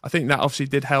 but I think that obviously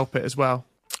did help it as well.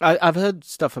 I've heard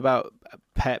stuff about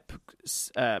Pep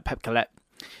Collette,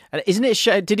 and isn't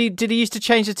it? Did he used to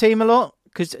change the team a lot?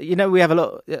 Because we have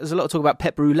there's a lot of talk about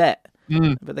Pep Roulette,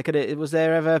 but was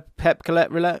there ever Pep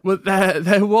Collette Roulette? Well,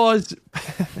 there was.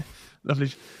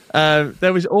 Lovely.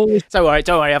 There was always. Don't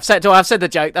worry. I've said the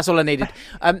joke. That's all I needed.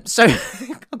 So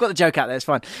I've got the joke out there. It's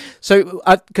fine. So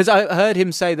because I heard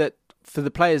him say that for the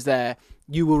players there,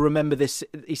 you will remember this.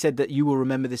 He said that you will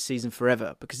remember this season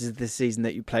forever because it's the season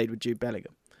that you played with Jude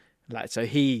Bellingham. So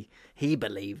he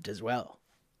believed as well.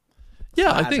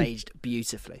 Yeah, I think aged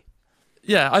beautifully.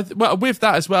 Yeah, well, with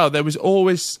that as well, there was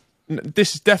always.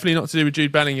 This is definitely not to do with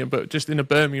Jude Bellingham, but just in a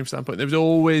Birmingham standpoint, there was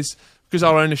always, because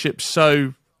our ownership's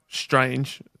so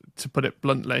strange, to put it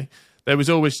bluntly, there was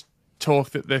always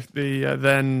talk that the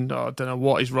then, I don't know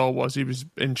what his role was, he was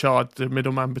in charge, the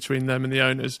middleman between them and the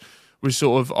owners, was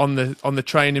sort of on the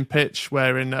training pitch,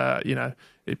 wherein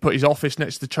he put his office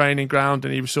next to the training ground,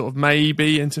 and he was sort of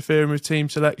maybe interfering with team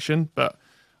selection. But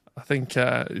I think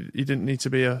he didn't need to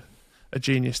be a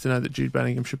genius to know that Jude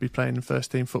Bellingham should be playing in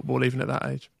first team football even at that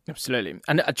age. Absolutely.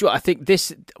 And I think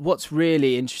what's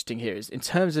really interesting here is in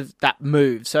terms of that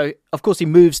move. So of course he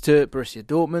moves to Borussia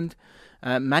Dortmund.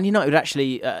 Man United were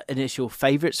actually initial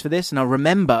favourites for this, and I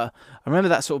remember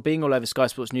that sort of being all over Sky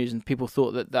Sports News, and people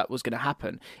thought that was going to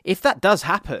happen. If that does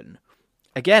happen,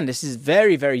 again, this is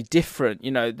very, very different.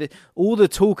 All the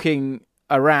talking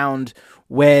around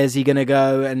where's he going to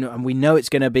go, and we know it's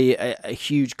going to be a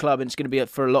huge club and it's going to be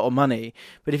for a lot of money.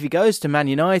 But if he goes to Man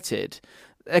United,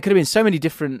 there could have been so many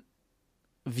different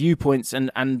viewpoints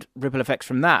and ripple effects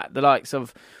from that. The likes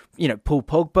of, Paul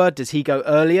Pogba, does he go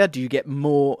earlier? Do you get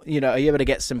more, are you able to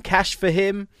get some cash for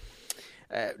him?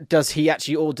 Does he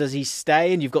actually, or does he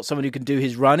stay and you've got someone who can do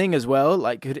his running as well?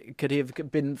 Like, could he have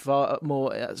been far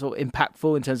more sort of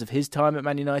impactful in terms of his time at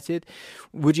Man United?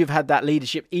 Would you have had that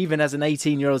leadership even as an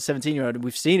 18-year-old, 17-year-old? And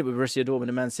we've seen it with Borussia Dortmund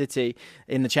and Man City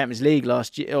in the Champions League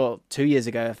last year, or 2 years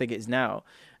ago, I think it is now.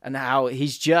 And how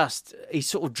he's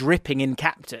sort of dripping in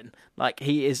captain. Like,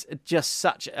 he is just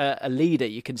such a leader.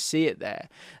 You can see it there.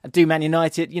 And do Man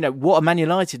United, what are Man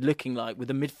United looking like with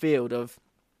a midfield of,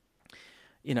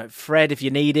 Fred, if you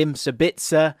need him,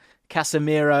 Sabitzer,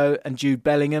 Casemiro, and Jude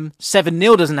Bellingham.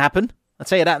 7-0 doesn't happen. I'll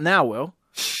tell you that now, Will.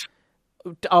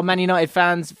 Are Man United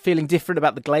fans feeling different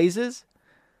about the Glazers?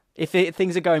 If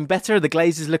things are going better, are the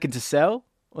Glazers looking to sell?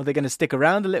 Or are they going to stick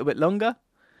around a little bit longer?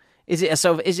 Is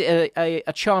it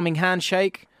a charming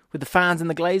handshake with the fans and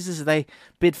the Glazers? Do they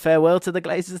bid farewell to the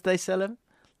Glazers as they sell them?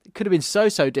 It could have been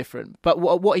so different. But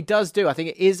what he does do, I think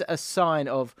it is a sign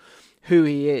of who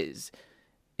he is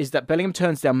that Bellingham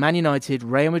turns down Man United,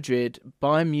 Real Madrid,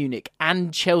 Bayern Munich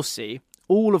and Chelsea,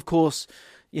 all, of course,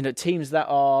 teams that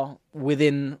are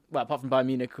within, well, apart from Bayern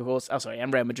Munich, of course,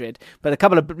 and Real Madrid, but a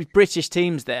couple of British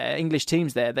teams there, English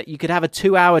teams there, that you could have a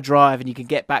 2-hour drive and you could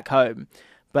get back home.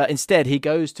 But instead, he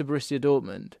goes to Borussia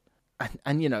Dortmund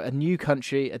and a new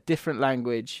country, a different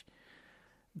language.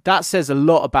 That says a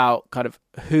lot about kind of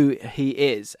who he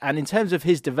is. And in terms of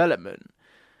his development,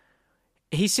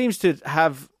 he seems to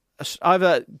have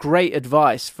either great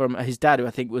advice from his dad, who I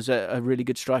think was a really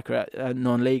good striker at a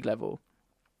non-league level,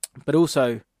 but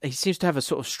also he seems to have a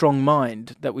sort of strong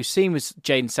mind that we've seen with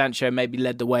Jadon Sancho maybe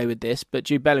led the way with this, but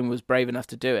Jude Bellingham was brave enough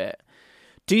to do it.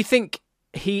 Do you think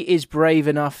he is brave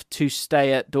enough to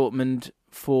stay at Dortmund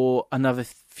for another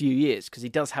few years? Because he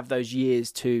does have those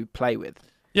years to play with.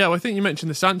 Yeah, well, I think you mentioned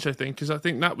the Sancho thing, because I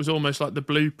think that was almost like the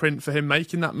blueprint for him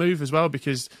making that move as well,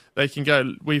 because they can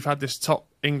go, we've had this top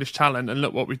English talent and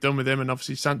look what we've done with him, and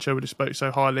obviously Sancho would have spoke so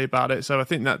highly about it. So I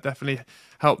think that definitely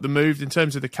helped the move. In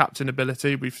terms of the captain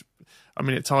ability,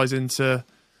 it ties into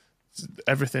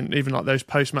everything, even like those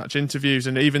post-match interviews,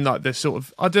 and even like the sort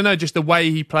of, I don't know, just the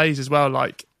way he plays as well.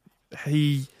 Like,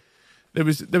 there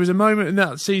was a moment in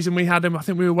that season we had him, I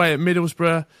think we were away at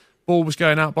Middlesbrough, ball was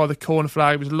going out by the corner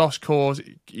flag, it was lost cause.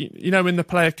 You know, when the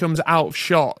player comes out of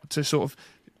shot to sort of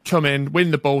come in,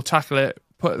 win the ball, tackle it,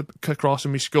 put it across,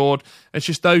 and we scored. It's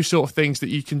just those sort of things that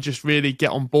you can just really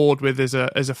get on board with as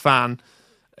a fan.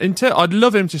 I'd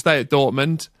love him to stay at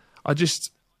Dortmund.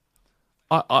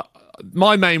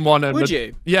 My main one. Would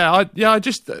you? Yeah,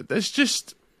 it's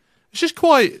just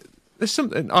quite. There's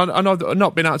something, and I've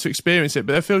not been able to experience it,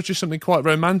 but there feels just something quite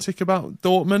romantic about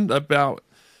Dortmund,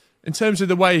 in terms of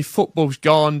the way football's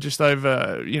gone, just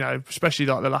over, especially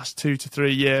like the last 2 to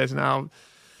 3 years now.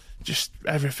 Just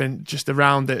everything just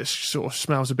around it sort of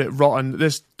smells a bit rotten.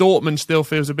 Dortmund still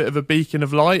feels a bit of a beacon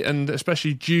of light, and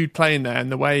especially Jude playing there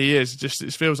and the way he is,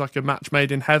 it feels like a match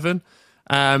made in heaven.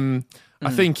 I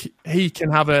think he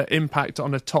can have an impact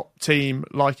on a top team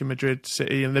like in Madrid,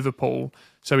 City and Liverpool,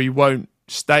 so he won't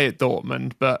stay at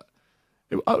Dortmund, but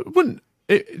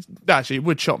it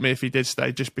would shock me if he did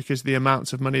stay, just because of the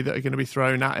amounts of money that are going to be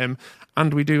thrown at him,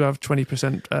 and we do have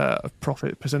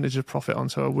 20% percentage of profit on,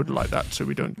 so I would like that so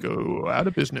we don't go out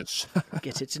of business.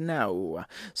 Get it now.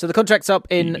 So the contract's up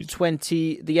in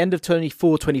the end of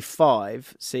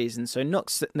 24-25 season, so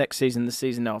not next season, the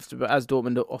season after, but as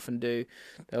Dortmund often do,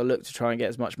 they'll look to try and get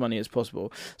as much money as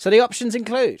possible. So the options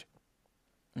include,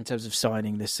 in terms of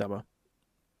signing this summer,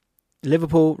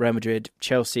 Liverpool, Real Madrid,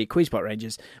 Chelsea, Queen's Park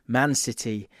Rangers, Man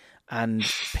City and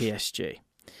PSG.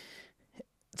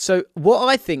 So what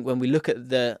I think when we look at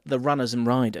the runners and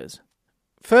riders,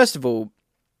 first of all,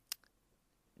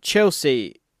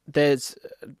 Chelsea, there's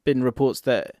been reports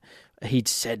that he'd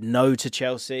said no to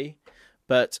Chelsea,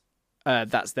 but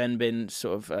that's then been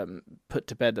sort of put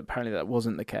to bed that apparently that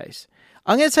wasn't the case.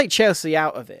 I'm going to take Chelsea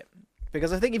out of it,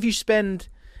 because I think if you spend...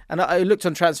 And I looked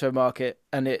on Transfer Market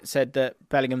and it said that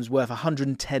Bellingham's worth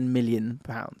 £110 million.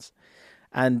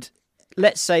 And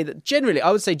let's say that generally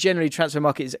Transfer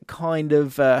Market is kind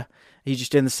of, he's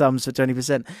just doing the sums for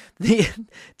 20%.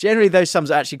 Generally those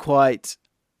sums are actually quite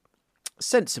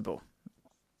sensible.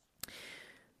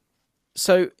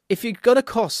 So if you're going to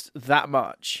cost that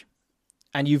much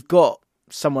and you've got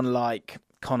someone like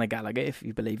Conor Gallagher, if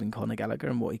you believe in Conor Gallagher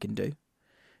and what he can do,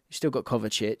 you've still got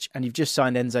Kovacic, and you've just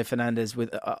signed Enzo Fernandez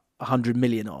with 100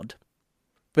 million odd.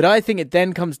 But I think it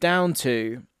then comes down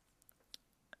to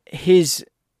his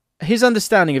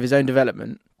understanding of his own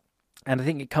development, and I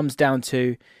think it comes down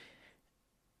to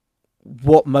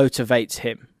what motivates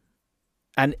him.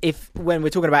 And when we're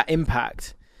talking about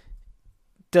impact,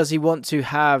 does he want to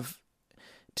have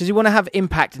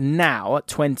impact now at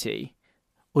 20,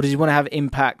 or does he want to have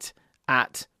impact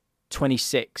at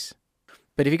 26?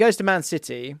 But if he goes to Man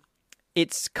City,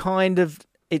 it's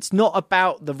not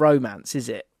about the romance, is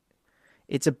it?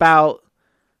 It's about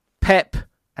Pep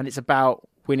and it's about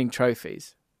winning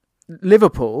trophies.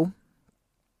 Liverpool,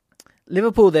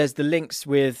 there's the links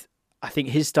with, I think,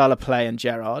 his style of play and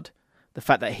Gerrard. The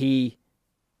fact that he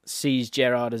sees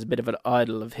Gerrard as a bit of an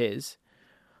idol of his.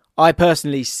 I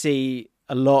personally see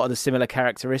a lot of the similar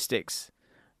characteristics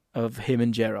of him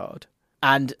and Gerrard.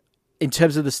 And in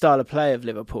terms of the style of play of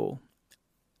Liverpool,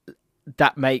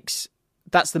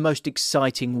 that's the most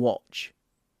exciting watch,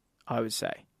 I would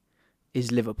say,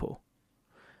 is Liverpool.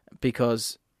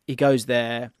 Because he goes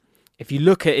there. If you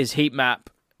look at his heat map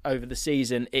over the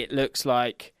season, it looks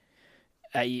like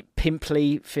a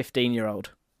pimply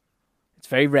 15-year-old. It's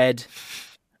very red,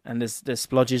 and there's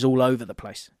splodges all over the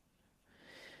place.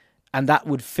 And that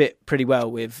would fit pretty well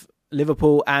with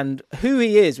Liverpool and who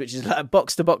he is, which is like a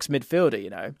box-to-box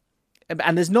midfielder,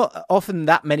 And there's not often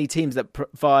that many teams that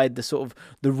provide the sort of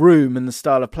the room and the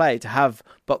style of play to have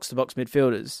box-to-box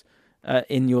midfielders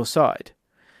in your side.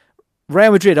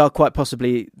 Real Madrid are quite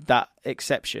possibly that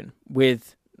exception,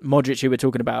 with Modric, who we're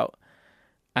talking about,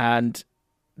 and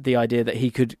the idea that he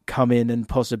could come in and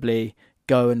possibly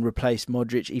go and replace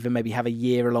Modric, even maybe have a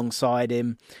year alongside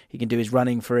him. He can do his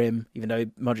running for him, even though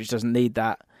Modric doesn't need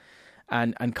that,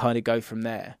 and kind of go from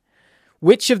there.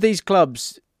 Which of these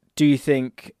clubs do you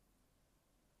think,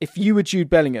 if you were Jude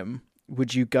Bellingham,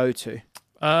 would you go to?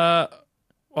 I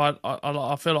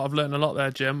feel like I've learned a lot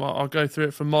there, Jim. I'll go through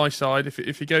it from my side.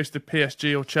 If he goes to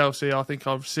PSG or Chelsea, I think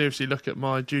I'll seriously look at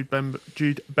my Jude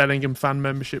Bellingham fan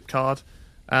membership card.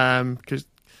 Because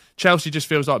Chelsea just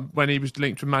feels like when he was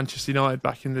linked with Manchester United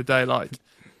back in the day, like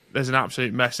there's an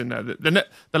absolute mess in there. The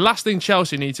last thing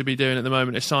Chelsea need to be doing at the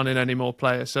moment is signing any more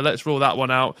players. So let's rule that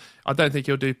one out. I don't think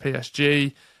he'll do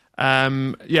PSG.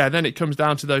 Then it comes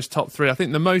down to those top three. I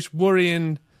think the most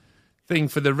worrying thing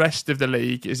for the rest of the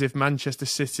league is if Manchester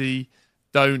City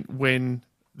don't win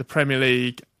the Premier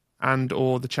League and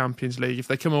or the Champions League. If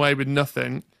they come away with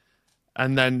nothing,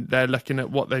 and then they're looking at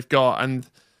what they've got, and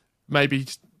maybe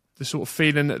the sort of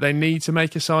feeling that they need to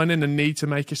make a signing and need to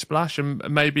make a splash, and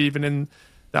maybe even in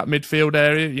that midfield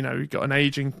area, we've got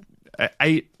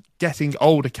an getting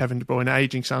older Kevin De Bruyne.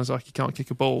 Aging sounds like he can't kick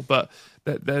a ball, but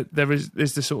there is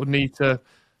the sort of need to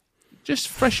just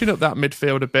freshen up that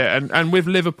midfield a bit. And with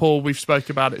Liverpool, we've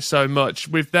spoke about it so much.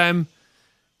 With them,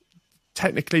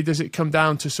 technically, does it come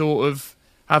down to sort of,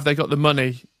 have they got the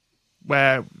money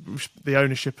where the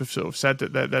ownership have sort of said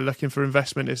that they're looking for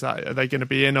investment? Are they going to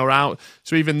be in or out?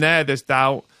 So even there's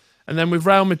doubt. And then with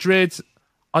Real Madrid,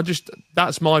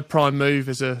 that's my prime move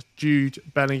as a Jude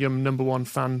Bellingham number one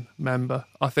fan member.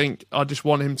 I think I just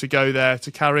want him to go there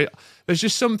to carry it. There's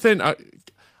just something, I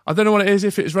don't know what it is,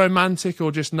 if it's romantic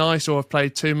or just nice, or I've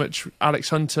played too much Alex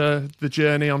Hunter, The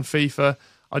Journey on FIFA.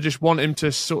 I just want him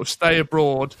to sort of stay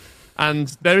abroad.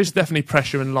 And there is definitely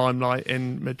pressure and limelight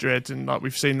in Madrid. And like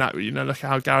we've seen that, look at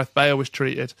how Gareth Bale was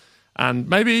treated. And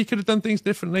maybe he could have done things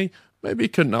differently. Maybe he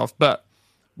couldn't have. But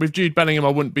with Jude Bellingham, I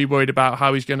wouldn't be worried about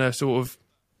how he's going to sort of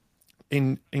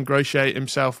ingratiate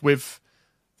himself with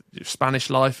Spanish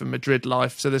life and Madrid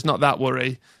life, so there's not that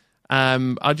worry.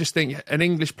 I just think an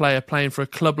English player playing for a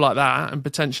club like that, and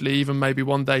potentially even maybe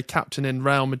one day captaining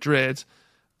Real Madrid,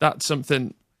 that's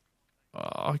something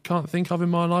I can't think of in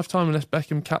my lifetime unless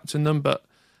Beckham captained them. But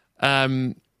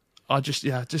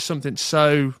just something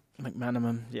so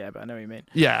McManaman. Yeah, but I know what you mean.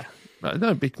 Yeah.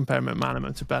 Don't be comparing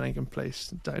McManaman to Bellingham,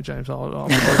 please. Don't, James.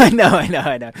 I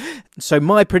know. So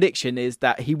my prediction is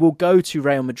that he will go to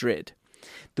Real Madrid.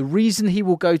 The reason he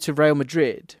will go to Real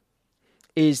Madrid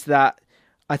is that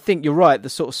I think you're right, the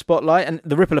sort of spotlight and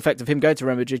the ripple effect of him going to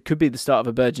Real Madrid could be the start of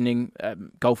a burgeoning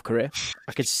golf career.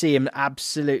 I could see him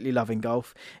absolutely loving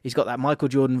golf. He's got that Michael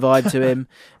Jordan vibe to him.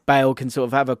 Bale can sort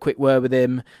of have a quick word with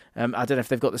him. I don't know if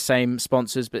they've got the same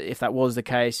sponsors, but if that was the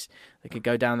case, they could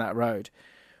go down that road.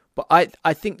 But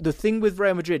I think the thing with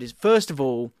Real Madrid is, first of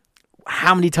all,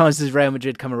 how many times does Real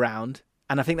Madrid come around?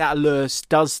 And I think that allure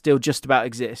does still just about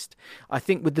exist. I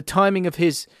think with the timing of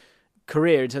his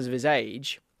career in terms of his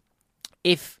age,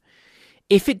 if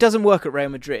it doesn't work at Real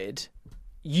Madrid,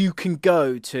 you can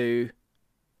go to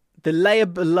the layer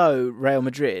below Real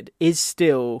Madrid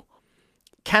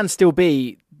can still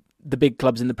be the big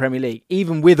clubs in the Premier League,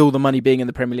 even with all the money being in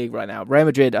the Premier League right now. Real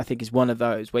Madrid, I think, is one of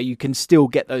those where you can still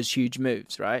get those huge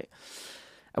moves, right?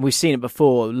 And we've seen it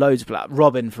before, loads of that.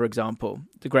 Robin, for example,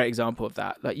 the great example of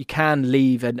that. Like, you can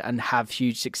leave and have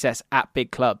huge success at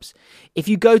big clubs. If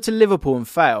you go to Liverpool and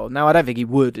fail, now I don't think he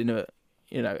would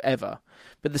ever.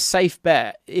 But the safe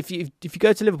bet, if you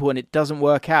go to Liverpool and it doesn't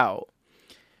work out,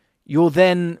 you're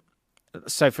then.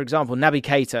 So, for example, Naby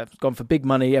Keita, gone for big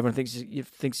money. Everyone thinks he's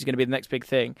going to be the next big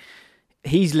thing.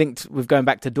 He's linked with going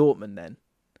back to Dortmund then.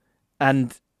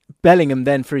 And Bellingham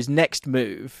then, for his next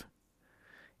move,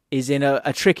 is in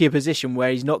a trickier position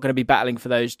where he's not going to be battling for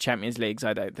those Champions Leagues,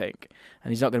 I don't think.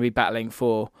 And he's not going to be battling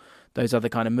for those other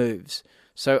kind of moves.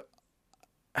 So,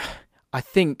 I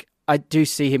think I do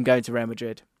see him going to Real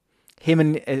Madrid.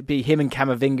 It'd be him and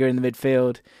Camavinga in the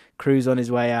midfield, Cruz on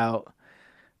his way out.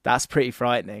 That's pretty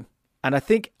frightening. And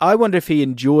I wonder if he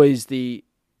enjoys the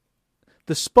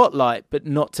spotlight, but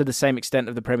not to the same extent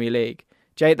of the Premier League.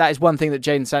 That is one thing that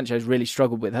Jadon Sancho has really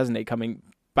struggled with, hasn't he? Coming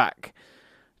back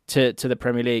to the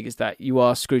Premier League, is that you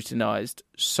are scrutinised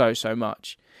so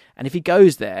much. And if he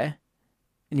goes there,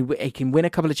 and he can win a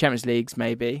couple of Champions Leagues,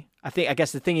 maybe. I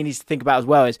guess the thing he needs to think about as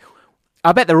well is,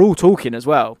 I bet they're all talking as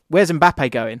well. Where's Mbappe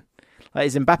going? Like,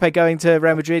 is Mbappe going to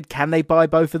Real Madrid? Can they buy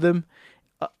both of them?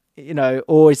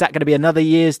 Or is that going to be another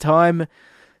year's time?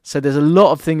 So there's a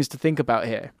lot of things to think about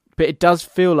here. But it does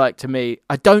feel like, to me,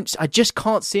 I just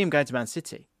can't see him going to Man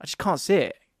City. I just can't see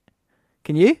it.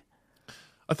 Can you?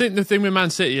 I think the thing with Man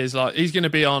City is, like, he's going to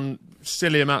be on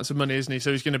silly amounts of money, isn't he?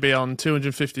 So he's going to be on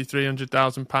 £250,000,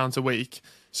 £300,000 a week.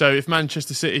 So if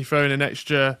Manchester City throw in an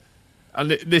extra,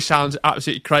 and this sounds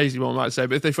absolutely crazy, what I might say,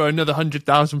 but if they throw another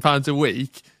 £100,000 a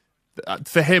week,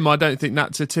 for him, I don't think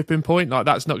that's a tipping point. Like,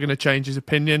 that's not going to change his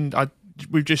opinion.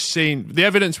 We've just seen the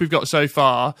evidence we've got so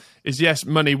far is, yes,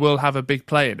 money will have a big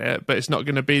play in it, but it's not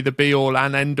going to be the be all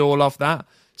and end all of that.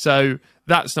 So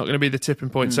that's not going to be the tipping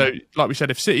point. So, like we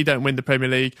said, if City don't win the Premier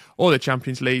League or the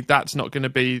Champions League, that's not going to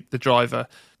be the driver.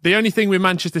 The only thing with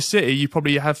Manchester City you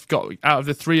probably have got out of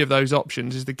the three of those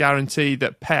options is the guarantee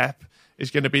that Pep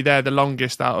is going to be there the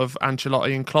longest out of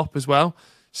Ancelotti and Klopp as well.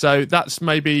 So that's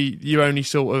maybe your only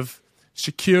sort of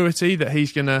security that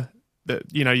he's going to, that,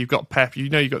 you've got Pep,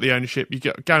 you've got the ownership, you've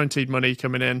got guaranteed money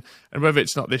coming in, and whether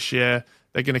it's not this year,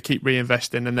 they're going to keep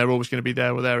reinvesting and they're always going to be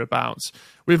there or thereabouts.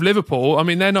 With Liverpool, I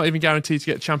mean, they're not even guaranteed to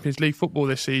get Champions League football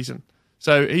this season.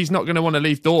 So he's not going to want to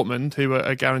leave Dortmund, who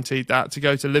are guaranteed that, to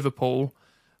go to Liverpool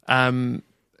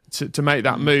to make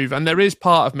that move. And there is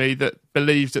part of me that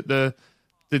believes that the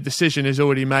decision is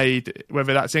already made,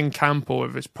 whether that's in camp or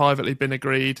whether it's privately been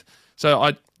agreed.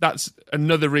 So that's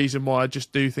another reason why I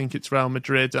just do think it's Real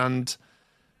Madrid. And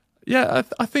yeah,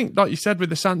 I think, like you said, with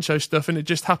the Sancho stuff, and it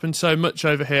just happened so much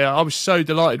over here. I was so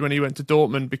delighted when he went to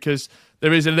Dortmund, because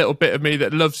there is a little bit of me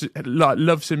that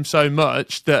loves him so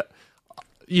much that,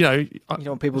 you know, you don't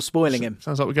want people spoiling him.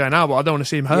 Sounds like we're going out, but I don't want to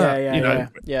see him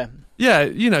hurt. Yeah,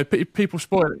 you know, people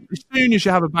spoil it. As soon as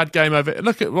you have a bad game over it,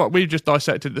 look at what we've just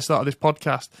dissected at the start of this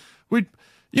podcast. With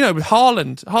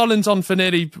Haaland's on for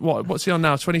nearly, what's he on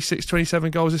now? 26,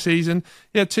 27 goals a season.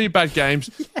 He had 2 bad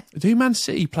games. Do Man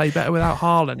City play better without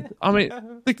Haaland? I mean,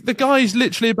 the guy's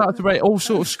literally about to break all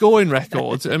sort of scoring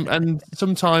records. And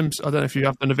sometimes, I don't know if you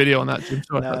have done a video on that, Jim.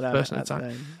 Sorry, that's the personal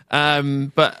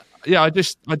attack. But yeah, I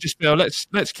just feel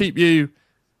let's keep you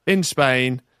in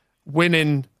Spain,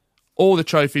 winning all the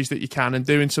trophies that you can and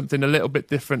doing something a little bit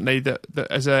differently that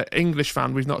as an English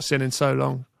fan we've not seen in so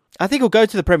long. I think he'll go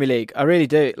to the Premier League. I really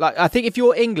do. Like, I think if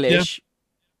you're English,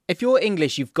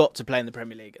 you've got to play in the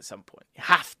Premier League at some point. You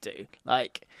have to.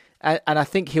 Like, and I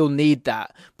think he'll need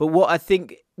that. But what I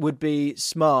think would be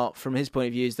smart from his point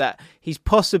of view is that he's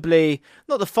possibly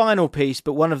not the final piece,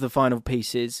 but one of the final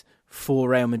pieces for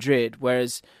Real Madrid.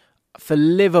 Whereas for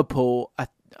Liverpool, I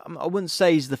wouldn't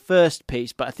say he's the first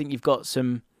piece, but I think you've got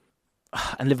some,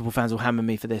 and Liverpool fans will hammer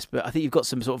me for this, but I think you've got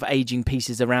some sort of aging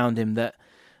pieces around him that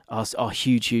are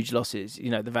huge losses. You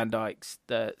know, the Van Dijks,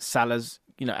 the Salah's,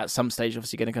 you know, at some stage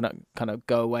obviously going to kind of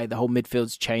go away. The whole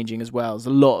midfield's changing as well. There's a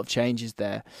lot of changes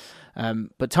there.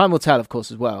 But time will tell, of course,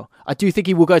 as well. I do think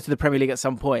he will go to the Premier League at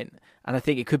some point, and I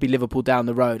think it could be Liverpool down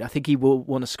the road. I think he will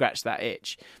want to scratch that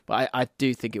itch. But I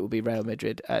do think it will be Real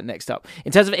Madrid next up.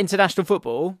 In terms of international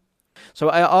football, so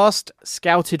I asked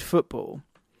Scouted Football,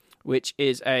 which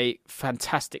is a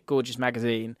fantastic, gorgeous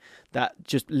magazine that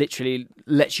just literally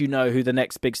lets you know who the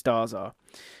next big stars are.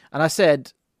 And I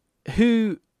said,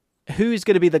 who is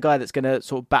going to be the guy that's going to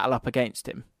sort of battle up against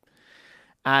him?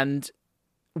 And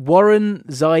Warren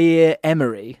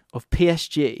Zaire-Emery of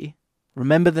PSG,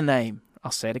 remember the name, I'll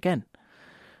say it again.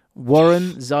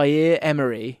 Warren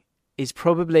Zaire-Emery is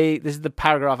probably, this is the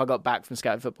paragraph I got back from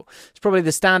Scouted Football, it's probably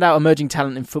the standout emerging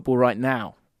talent in football right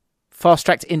now.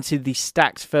 Fast-tracked into the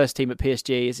stacked first team at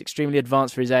PSG, is extremely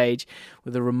advanced for his age,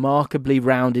 with a remarkably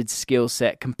rounded skill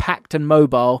set. Compact and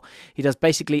mobile, he does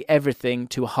basically everything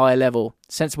to a high level.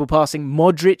 Sensible passing,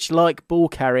 Modric-like ball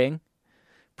carrying,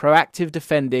 proactive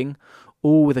defending,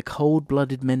 all with a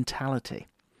cold-blooded mentality.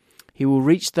 He will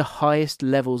reach the highest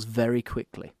levels very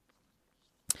quickly.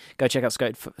 Go check out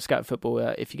Scouted Football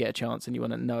if you get a chance and you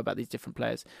want to know about these different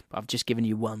players. But I've just given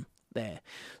you one there.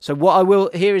 So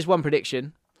here is one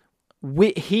prediction.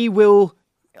 He will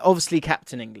obviously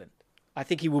captain England. I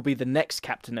think he will be the next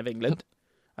captain of England.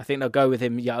 I think they'll go with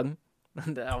him young.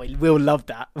 We'll love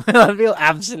that. We'll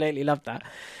absolutely love that.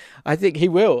 I think he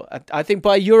will. I think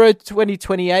by Euro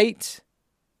 2028,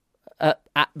 at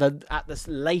the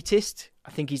latest, I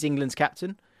think he's England's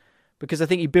captain, because I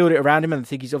think you build it around him, and I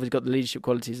think he's obviously got the leadership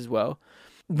qualities as well.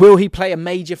 Will he play a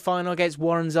major final against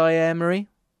Warren Zaire-Emery?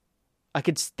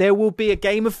 There will be a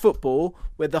game of football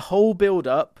where the whole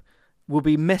build-up will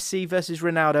be Messi versus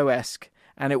Ronaldo-esque,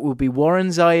 and it will be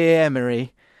Warren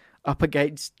Zaire-Emery up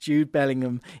against Jude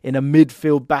Bellingham in a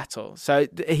midfield battle. So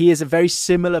he is a very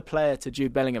similar player to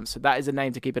Jude Bellingham, so that is a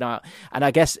name to keep an eye on. And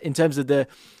I guess in terms of the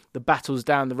battles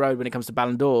down the road when it comes to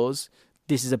Ballon d'Ors,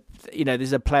 this is a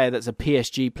player that's a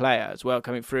PSG player as well,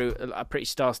 coming through a pretty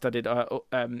star-studded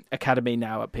academy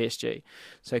now at PSG.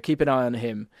 So keep an eye on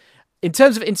him. In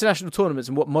terms of international tournaments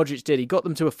and what Modric did, he got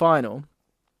them to a final.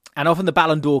 And often the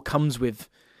Ballon d'Or comes with,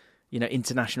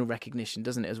 international recognition,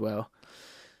 doesn't it, as well?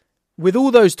 With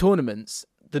all those tournaments,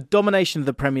 the domination of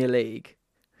the Premier League,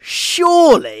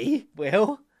 surely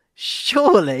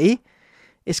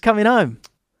it's coming home.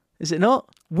 Is it not?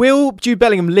 Will Jude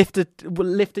Bellingham lift a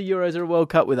Euros or a World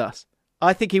Cup with us?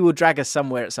 I think he will drag us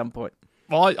somewhere at some point.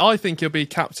 Well, I think he'll be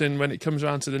captain when it comes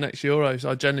around to the next Euros.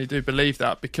 I generally do believe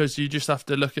that, because you just have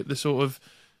to look at the sort of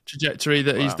trajectory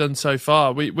that he's done so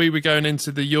far. We were going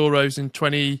into the Euros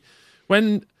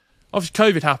when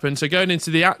obviously COVID happened, so going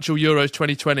into the actual Euros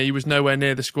 2020, he was nowhere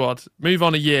near the squad. Move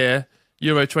on a year,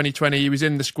 Euro 2020, he was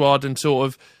in the squad, and sort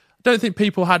of, I don't think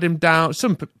people had him down.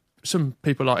 Some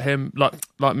people like him,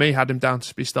 like me, had him down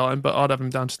to be starting, but I'd have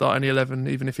him down to start any 11,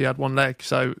 even if he had one leg.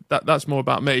 So that's more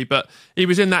about me. But he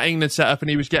was in that England setup and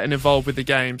he was getting involved with the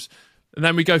games. And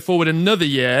then we go forward another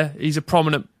year. He's a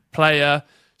prominent player.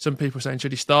 Some people saying,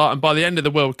 should he start? And by the end of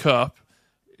the World Cup,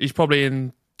 he's probably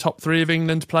in top 3 of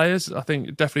England players. I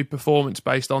think definitely performance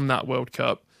based on that World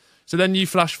Cup. So then you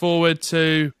flash forward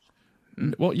to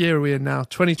What year are we in now?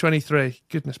 2023.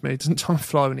 Goodness me, doesn't time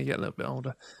fly when you get a little bit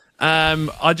older?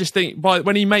 I just think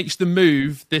when he makes the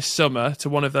move this summer to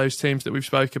one of those teams that we've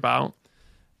spoke about,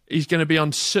 he's going to be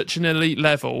on such an elite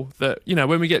level that,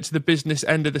 when we get to the business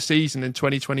end of the season in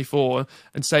 2024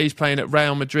 and say he's playing at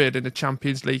Real Madrid in the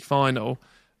Champions League final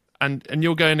and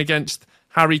you're going against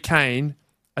Harry Kane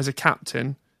as a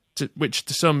captain, which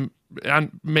to some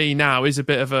and me now is a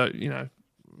bit of a,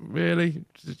 really?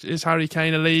 Is Harry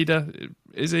Kane a leader?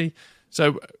 Is he?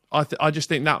 So I just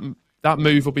think that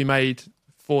move will be made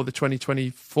for the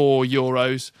 2024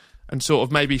 Euros and sort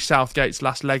of maybe Southgate's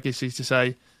last legacy to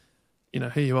say, here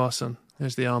you are, son.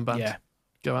 Here's the armband. Yeah.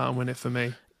 Go out and win it for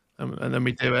me. And then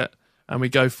we do it and we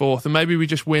go forth. And maybe we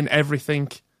just win everything.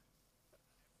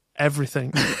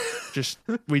 Just,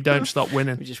 we don't stop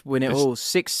winning. We just win it all.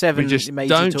 6-7 we just major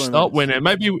don't tournaments. stop winning.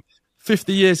 Maybe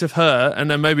 50 years of hurt, and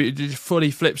then maybe it just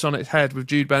fully flips on its head with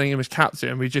Jude Bellingham as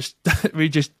captain. We just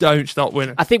don't stop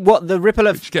winning. I think what the ripple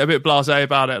of just get a bit blasé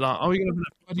about it. Like, are we going to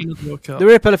win a World Cup? The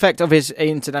ripple effect of his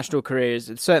international career is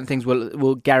that certain things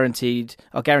are guaranteed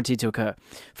to occur.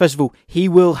 First of all, he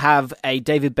will have a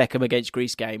David Beckham against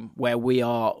Greece game where we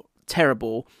are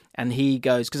terrible, and he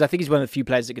goes, because I think he's one of the few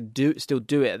players that can still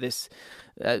do it at this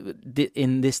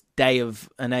in this day of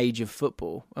an age of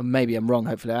football. And maybe I'm wrong.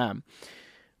 Hopefully I am.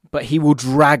 But he will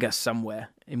drag us somewhere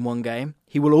in one game.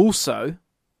 He will also,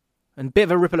 and a bit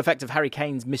of a ripple effect of Harry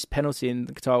Kane's missed penalty in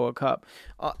the Qatar World Cup,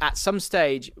 at some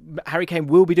stage, Harry Kane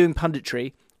will be doing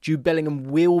punditry. Jude Bellingham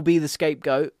will be the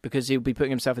scapegoat because he'll be putting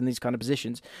himself in these kind of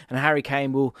positions. And Harry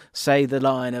Kane will say the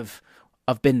line of,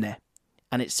 I've been there.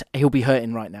 And he'll be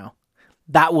hurting right now.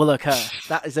 That will occur.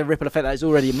 That is a ripple effect. That is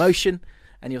already emotion.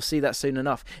 And you'll see that soon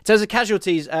enough. In terms of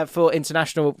casualties for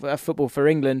international football for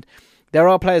England, there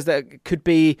are players that could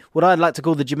be what I'd like to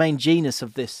call the Jermaine Genius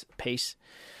of this piece.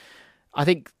 I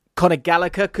think Conor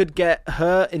Gallagher could get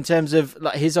hurt in terms of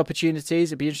his opportunities.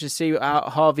 It'd be interesting to see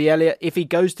Harvey Elliott. If he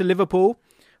goes to Liverpool,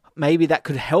 maybe that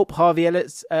could help Harvey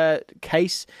Elliott's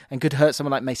case and could hurt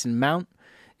someone like Mason Mount.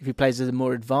 If he plays as a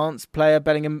more advanced player,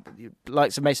 Bellingham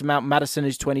likes Mason Mount. Maddison,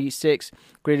 who's 26,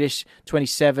 Grealish,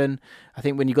 27. I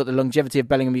think when you've got the longevity of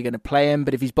Bellingham, you're going to play him.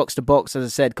 But if he's box to box, as I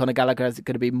said, Conor Gallagher is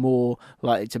going to be more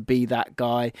likely to be that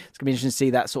guy. It's going to be interesting to see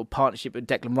that sort of partnership with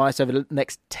Declan Rice over the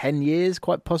next 10 years,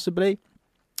 quite possibly.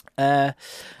 But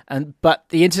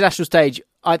the international stage,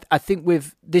 I think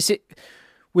with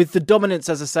the dominance,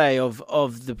 as I say,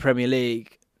 of the Premier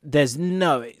League,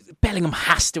 Bellingham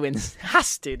has to win,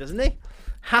 doesn't he?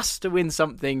 Has to win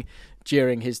something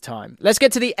during his time. Let's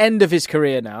get to the end of his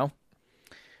career now,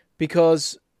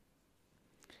 because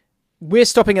we're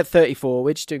stopping at 34.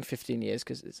 We're just doing 15 years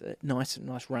because it's a nice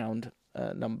round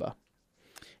number.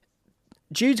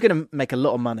 Jude's going to make a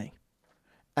lot of money.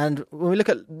 And when we look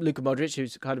at Luka Modric,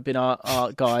 who's kind of been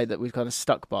our guy that we've kind of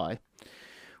stuck by,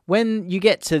 when you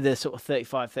get to the sort of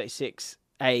 35, 36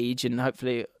 age, and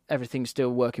hopefully everything's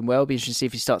still working well, it'll be interesting to see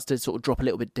if he starts to sort of drop a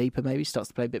little bit deeper, maybe starts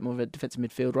to play a bit more of a defensive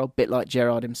midfield role, a bit like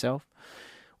Gerrard himself,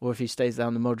 or if he stays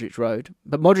down the Modric road.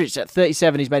 But Modric, at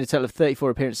 37, he's made a total of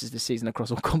 34 appearances this season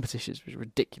across all competitions, which is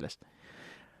ridiculous.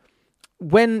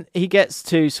 When he gets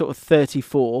to sort of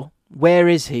 34, where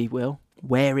is he, Will?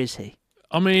 Where is he?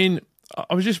 I mean,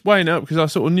 I was just weighing up because I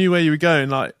sort of knew where you were going.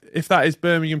 Like, if that is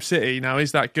Birmingham City, now,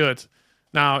 is that good?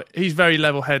 Now, he's very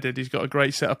level-headed. He's got a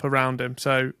great setup around him.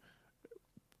 So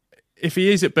if he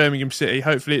is at Birmingham City,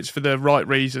 hopefully it's for the right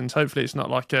reasons. Hopefully it's not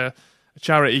like a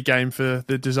charity game for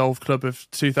the dissolved club of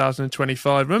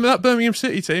 2025. Remember that Birmingham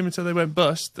City team until they went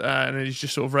bust? And then he's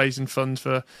just sort of raising funds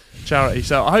for charity.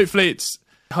 So hopefully it's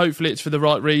for the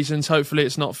right reasons. Hopefully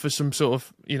it's not for some sort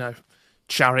of,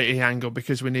 charity angle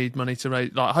because we need money to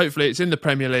raise. Like, hopefully it's in the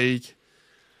Premier League.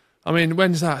 I mean,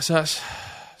 when's that? So that's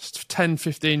 10,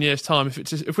 15 years' time.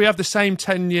 If we have the same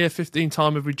 10-year, 15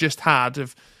 time as we just had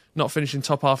of not finishing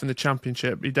top half in the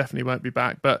Championship, he definitely won't be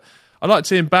back. But I'd like to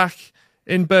see him back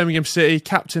in Birmingham City,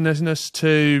 captaining us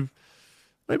to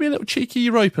maybe a little cheeky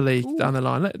Europa League down the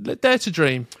line. Dare to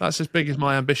dream. That's as big as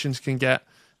my ambitions can get.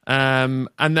 And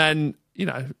then,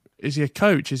 is he a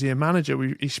coach? Is he a manager?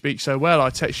 He speaks so well. I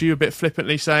text you a bit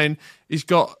flippantly saying he's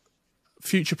got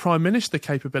future Prime Minister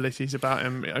capabilities about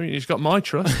him. I mean, he's got my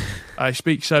trust. He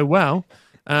speaks so well.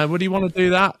 Would he want to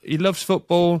do that? He loves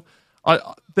football.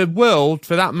 The world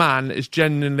for that man is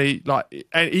genuinely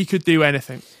he could do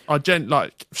anything.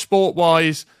 Sport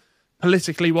wise,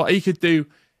 politically, he could do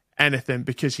anything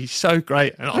because he's so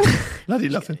great and I bloody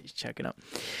love him. He's choking up.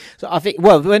 So I think,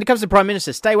 when it comes to Prime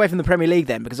Minister, stay away from the Premier League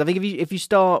then, because I think if you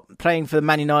start playing for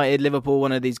Man United, Liverpool,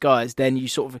 one of these guys, then you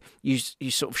sort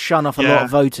of shun off a lot of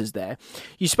voters there.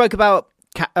 You spoke about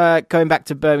going back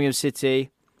to Birmingham City.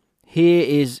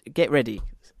 get ready.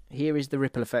 Here is the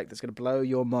ripple effect that's going to blow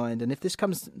your mind. And if this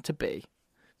comes to be,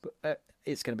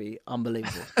 it's going to be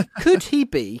unbelievable. Could he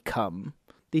become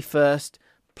the first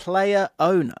player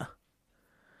owner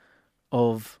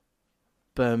of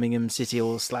Birmingham City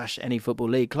or / any football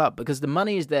league club? Because the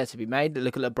money is there to be made.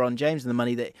 Look at LeBron James and the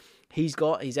money that he's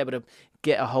got. He's able to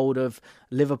get a hold of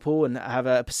Liverpool and have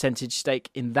a percentage stake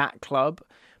in that club.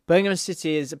 Birmingham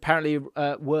City is apparently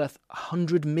worth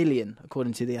 100 million,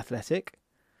 according to The Athletic.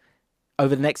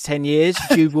 Over the next 10 years,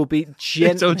 Jude will be...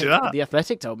 Who told you that? The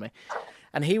Athletic told me.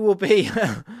 And he will be...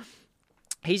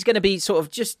 he's going to be sort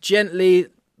of just gently,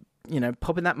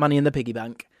 popping that money in the piggy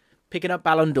bank, picking up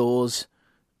Ballon d'Ors,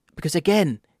 because,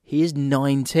 again, he is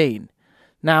 19.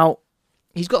 Now,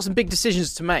 he's got some big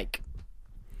decisions to make.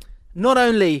 Not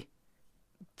only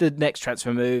the next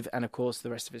transfer move and, of course, the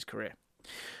rest of his career.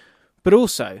 But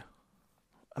also,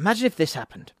 imagine if this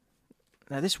happened.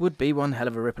 Now, this would be one hell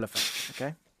of a ripple effect,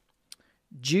 okay?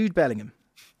 Jude Bellingham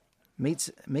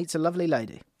meets a lovely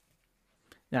lady.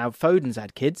 Now, Foden's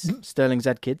had kids. Sterling's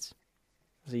had kids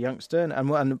as a youngster.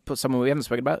 And someone we haven't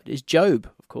spoken about is Job,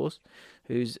 of course,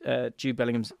 who's Jude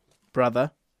Bellingham's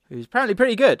brother, who's apparently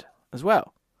pretty good as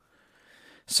well.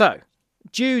 So,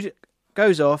 Jude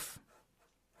goes off,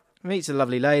 meets a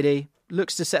lovely lady,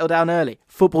 looks to settle down early.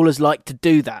 Footballers like to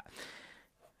do that.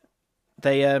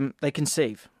 They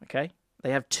conceive, okay?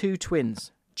 They have 2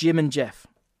 twins, Jim and Jeff,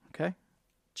 okay?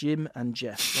 Jim and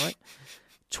Jeff, right?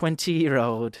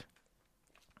 20-year-old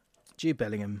Jude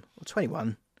Bellingham, or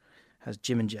 21, has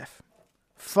Jim and Jeff.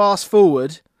 Fast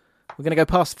forward, we're going to go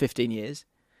past 15 years.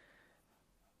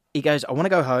 He goes, I want to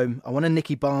go home. I want to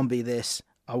Nicky Barmby this.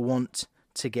 I want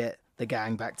to get the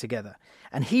gang back together.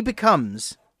 And he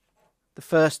becomes the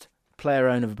first player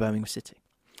owner of Birmingham City.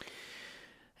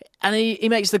 And he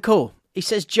makes the call. He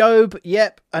says, Job,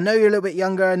 yep, I know you're a little bit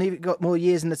younger and you've got more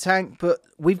years in the tank, but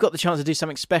we've got the chance to do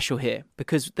something special here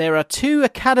because there are 2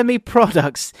 academy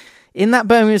products in that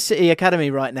Birmingham City academy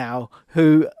right now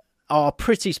who are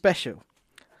pretty special.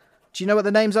 Do you know what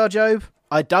the names are, Job?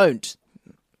 I don't,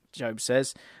 Jude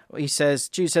says,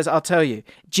 I'll tell you.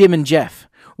 Jim and Jeff.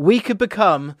 We could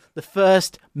become the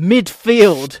first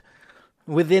midfield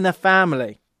within a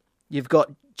family. You've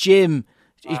got Jim.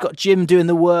 You've got Jim doing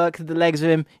the work, the legs of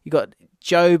him. You've got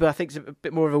Job, I think, is a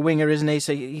bit more of a winger, isn't he?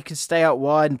 So you can stay out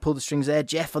wide and pull the strings there.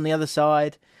 Jeff on the other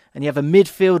side. And you have a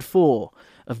midfield 4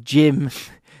 of Jim,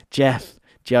 Jeff,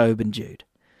 Job and Jude.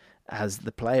 As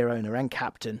the player owner and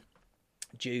captain,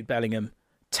 Jude Bellingham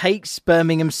takes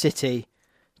Birmingham City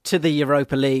to the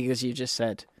Europa League, as you just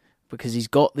said, because he's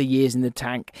got the years in the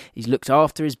tank. He's looked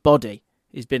after his body.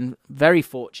 He's been very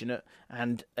fortunate.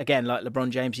 And again, like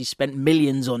LeBron James, he's spent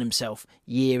millions on himself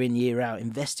year in, year out,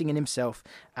 investing in himself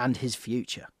and his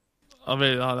future. I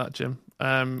really like that, Jim.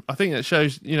 I think that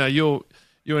shows, you're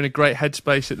in a great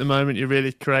headspace at the moment. You're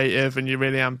really creative and you're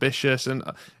really ambitious. And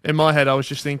in my head, I was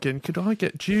just thinking, could I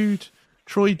get Jude,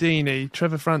 Troy Deeney,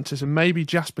 Trevor Francis, and maybe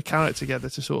Jasper Carrott together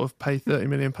to sort of pay £30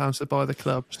 million to buy the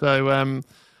club? So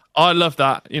I love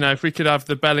that. If we could have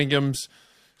the Bellinghams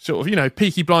sort of,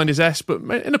 Peaky Blinders-esque, but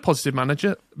in a positive manner,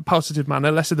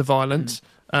 less of the violence,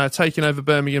 taking over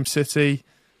Birmingham City.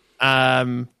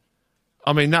 That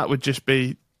would just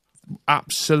be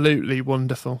absolutely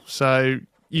wonderful. So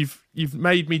you've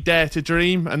made me dare to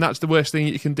dream, and that's the worst thing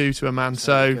you can do to a man.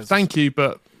 So thank you,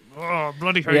 but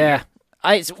bloody hate you.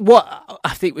 It's what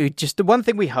I think the one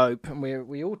thing we hope, and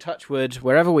we all touch wood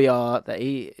wherever we are, that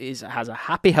he has a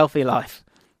happy, healthy life.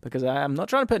 Because I'm not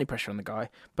trying to put any pressure on the guy,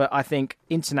 but I think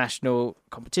international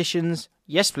competitions,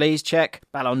 yes please, check.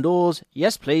 Ballon d'Ors,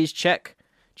 yes please, check.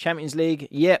 Champions League,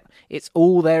 yep, it's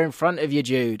all there in front of you,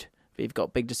 Jude. But you've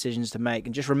got big decisions to make,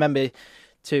 and just remember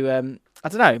to a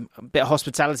bit of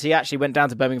hospitality. I actually went down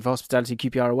to Birmingham for hospitality,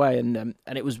 QPR away, and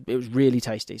it was really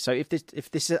tasty. So if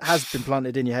this has been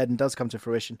planted in your head and does come to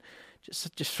fruition,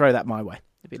 just throw that my way.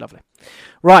 It'd be lovely.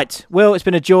 Right, Will, it's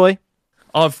been a joy.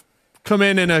 I've come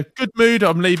in a good mood.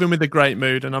 I'm leaving with a great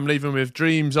mood, and I'm leaving with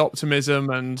dreams,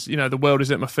 optimism, and the world is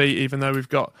at my feet. Even though we've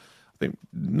got, I think,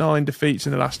 9 defeats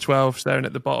in the last 12, staring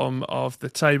at the bottom of the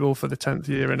table for the 10th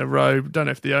year in a row. Don't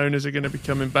know if the owners are going to be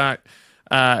coming back.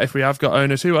 If we have got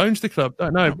owners, who owns the club?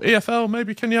 Don't know. EFL,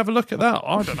 maybe. Can you have a look at that?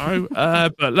 I don't know.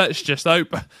 But let's just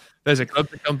hope there's a club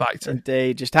to come back to.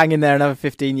 Indeed. Just hang in there another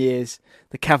 15 years.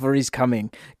 The cavalry's coming.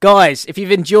 Guys, if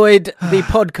you've enjoyed the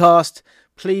podcast,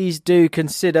 please do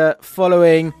consider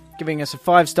following, giving us a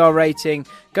 5-star rating.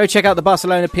 Go check out the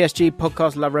Barcelona PSG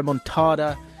podcast, La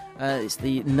Remontada. It's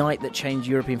the night that changed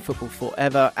European football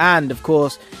forever. And, of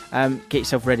course, get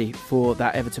yourself ready for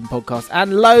that Everton podcast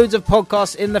and loads of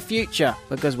podcasts in the future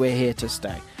because we're here to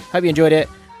stay. Hope you enjoyed it.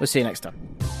 We'll see you next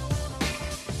time.